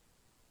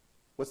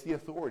 What's the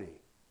authority?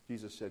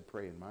 Jesus said,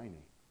 pray in my name.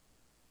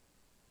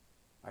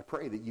 I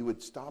pray that you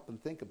would stop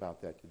and think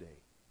about that today.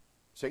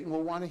 Satan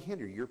will want to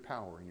hinder your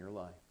power in your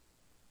life,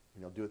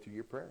 and he'll do it through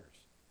your prayers.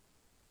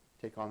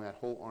 Take on that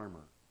whole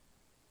armor.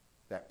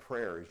 That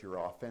prayer is your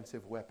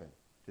offensive weapon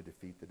to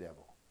defeat the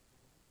devil.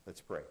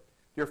 Let's pray.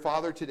 Dear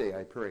Father, today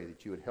I pray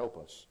that you would help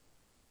us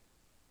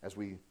as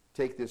we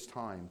take this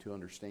time to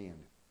understand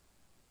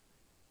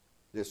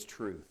this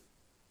truth.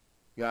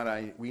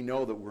 God, we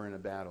know that we're in a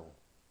battle.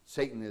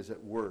 Satan is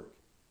at work.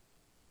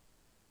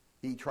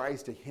 He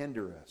tries to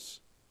hinder us.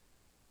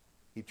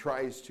 He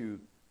tries to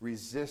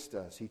resist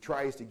us. He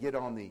tries to get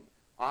on the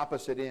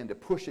opposite end, to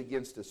push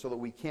against us so that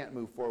we can't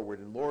move forward.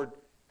 And Lord,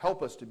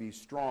 help us to be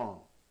strong.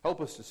 Help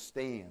us to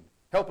stand.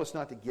 Help us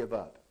not to give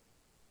up.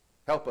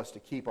 Help us to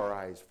keep our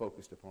eyes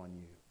focused upon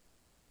you.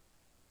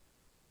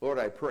 Lord,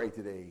 I pray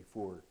today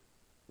for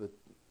the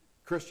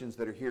Christians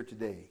that are here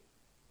today.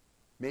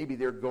 Maybe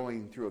they're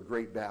going through a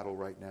great battle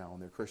right now in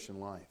their Christian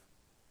life.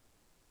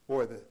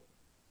 Boy,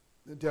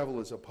 the devil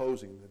is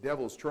opposing. The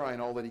devil is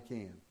trying all that he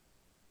can.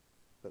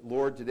 But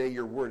Lord, today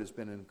your word has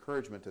been an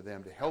encouragement to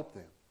them to help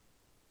them.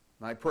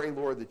 And I pray,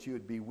 Lord, that you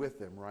would be with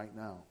them right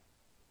now.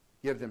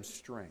 Give them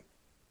strength.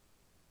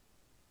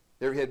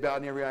 Every head bowed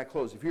and every eye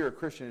closed. If you're a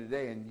Christian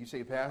today and you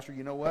say, Pastor,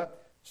 you know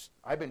what?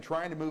 I've been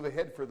trying to move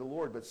ahead for the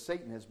Lord, but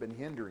Satan has been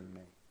hindering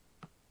me.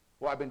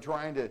 Well, I've been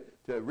trying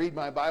to read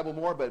my Bible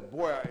more, but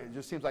boy, it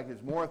just seems like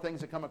there's more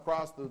things that come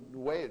across the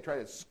way to try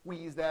to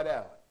squeeze that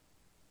out.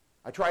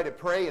 I try to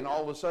pray, and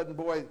all of a sudden,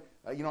 boy,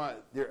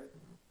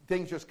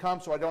 things just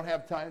come, so I don't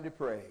have time to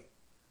pray.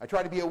 I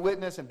try to be a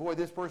witness, and boy,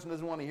 this person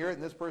doesn't want to hear it,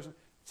 and this person,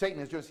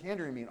 Satan is just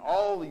hindering me in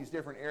all these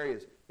different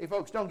areas. Hey,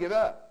 folks, don't give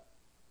up.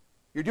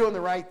 You're doing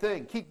the right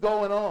thing. Keep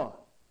going on.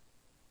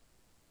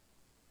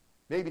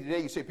 Maybe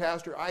today you say,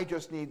 Pastor, I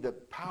just need the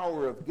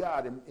power of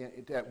God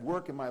at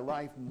work in my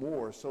life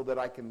more so that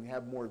I can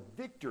have more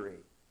victory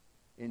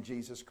in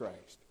Jesus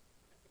Christ.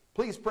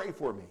 Please pray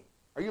for me.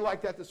 Are you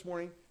like that this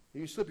morning?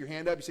 You slip your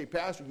hand up, you say,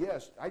 Pastor,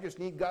 yes, I just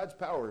need God's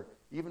power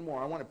even more.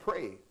 I want to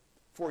pray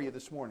for you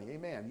this morning.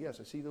 Amen.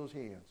 Yes, I see those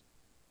hands.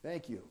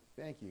 Thank you.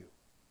 Thank you.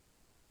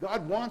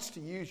 God wants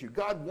to use you.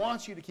 God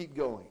wants you to keep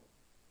going.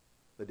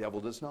 The devil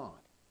does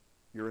not.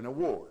 You're in a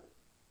war.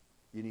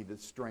 You need the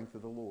strength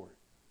of the Lord.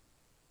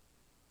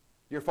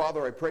 Dear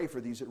Father, I pray for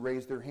these that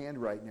raise their hand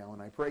right now,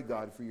 and I pray,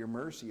 God, for your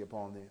mercy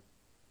upon them.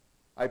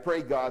 I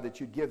pray, God,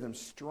 that you'd give them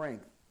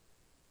strength,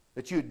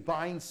 that you'd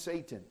bind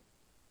Satan,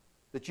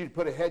 that you'd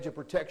put a hedge of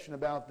protection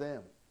about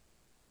them,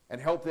 and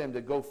help them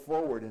to go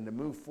forward and to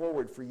move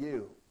forward for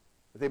you,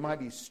 that they might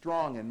be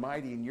strong and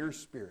mighty in your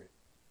spirit,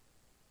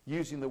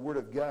 using the Word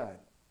of God,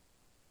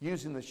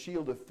 using the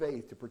shield of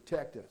faith to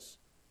protect us,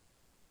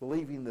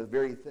 believing the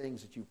very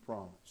things that you've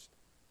promised.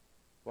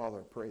 Father,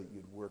 I pray that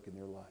you'd work in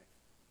their life.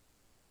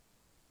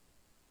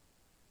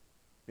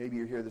 Maybe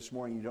you're here this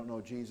morning, you don't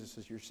know Jesus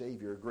as your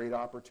Savior. A great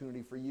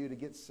opportunity for you to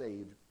get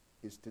saved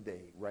is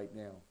today, right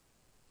now.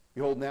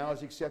 Behold, now is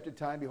the accepted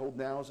time. Behold,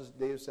 now is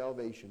the day of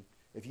salvation.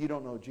 If you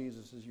don't know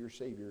Jesus as your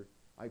Savior,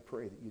 I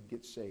pray that you'd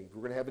get saved.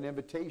 We're going to have an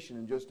invitation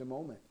in just a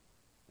moment.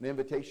 An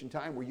invitation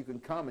time where you can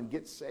come and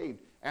get saved.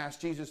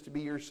 Ask Jesus to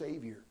be your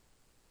Savior.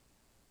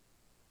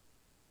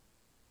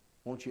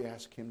 Won't you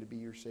ask Him to be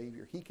your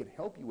Savior? He can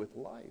help you with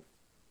life.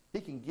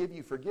 He can give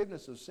you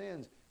forgiveness of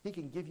sins. He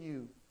can give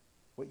you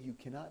what you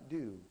cannot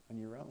do on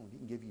your own. He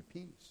can give you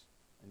peace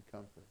and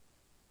comfort.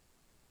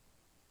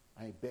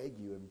 I beg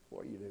you and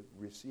implore you to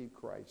receive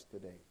Christ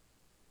today.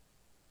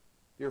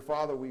 Dear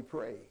Father, we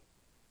pray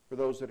for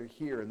those that are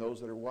here and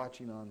those that are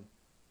watching on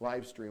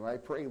live stream. I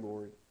pray,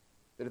 Lord,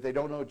 that if they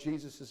don't know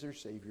Jesus as their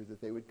Savior,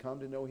 that they would come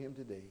to know Him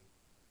today.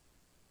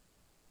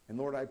 And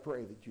Lord, I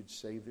pray that you'd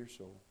save their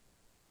soul.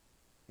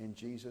 In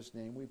Jesus'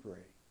 name we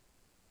pray.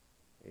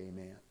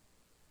 Amen.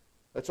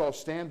 Let's all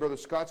stand. Brother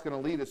Scott's going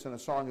to lead us in a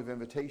song of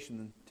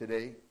invitation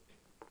today.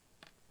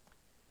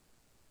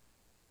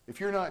 If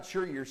you're not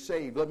sure you're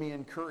saved, let me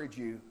encourage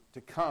you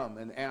to come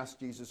and ask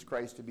Jesus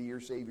Christ to be your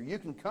Savior. You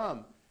can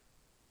come.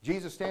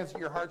 Jesus stands at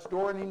your heart's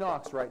door and He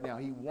knocks right now.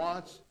 He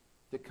wants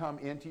to come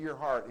into your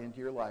heart, into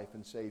your life,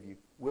 and save you.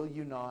 Will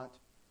you not?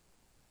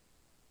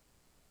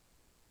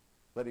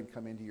 Let Him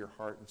come into your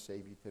heart and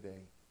save you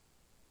today.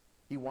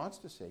 He wants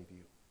to save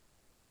you.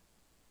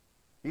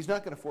 He's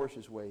not going to force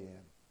His way in.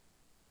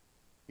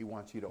 He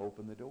wants you to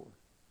open the door.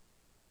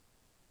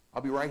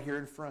 I'll be right here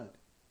in front.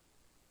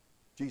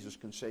 Jesus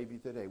can save you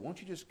today.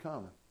 Won't you just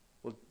come?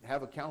 We'll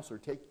have a counselor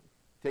take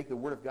the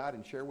Word of God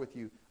and share with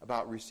you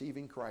about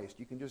receiving Christ.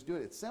 You can just do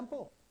it. It's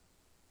simple.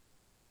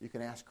 You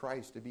can ask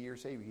Christ to be your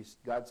Savior.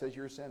 God says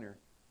you're a sinner.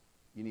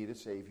 You need a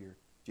Savior.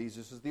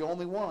 Jesus is the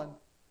only one.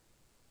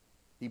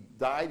 He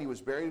died, He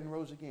was buried, and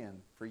rose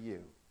again for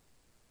you.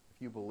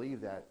 If you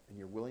believe that and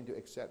you're willing to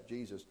accept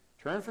Jesus,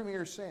 turn from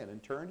your sin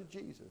and turn to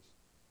Jesus.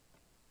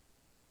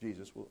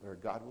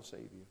 God will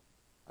save you.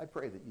 I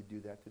pray that you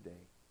do that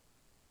today.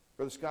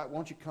 Brother Scott,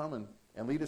 won't you come and lead us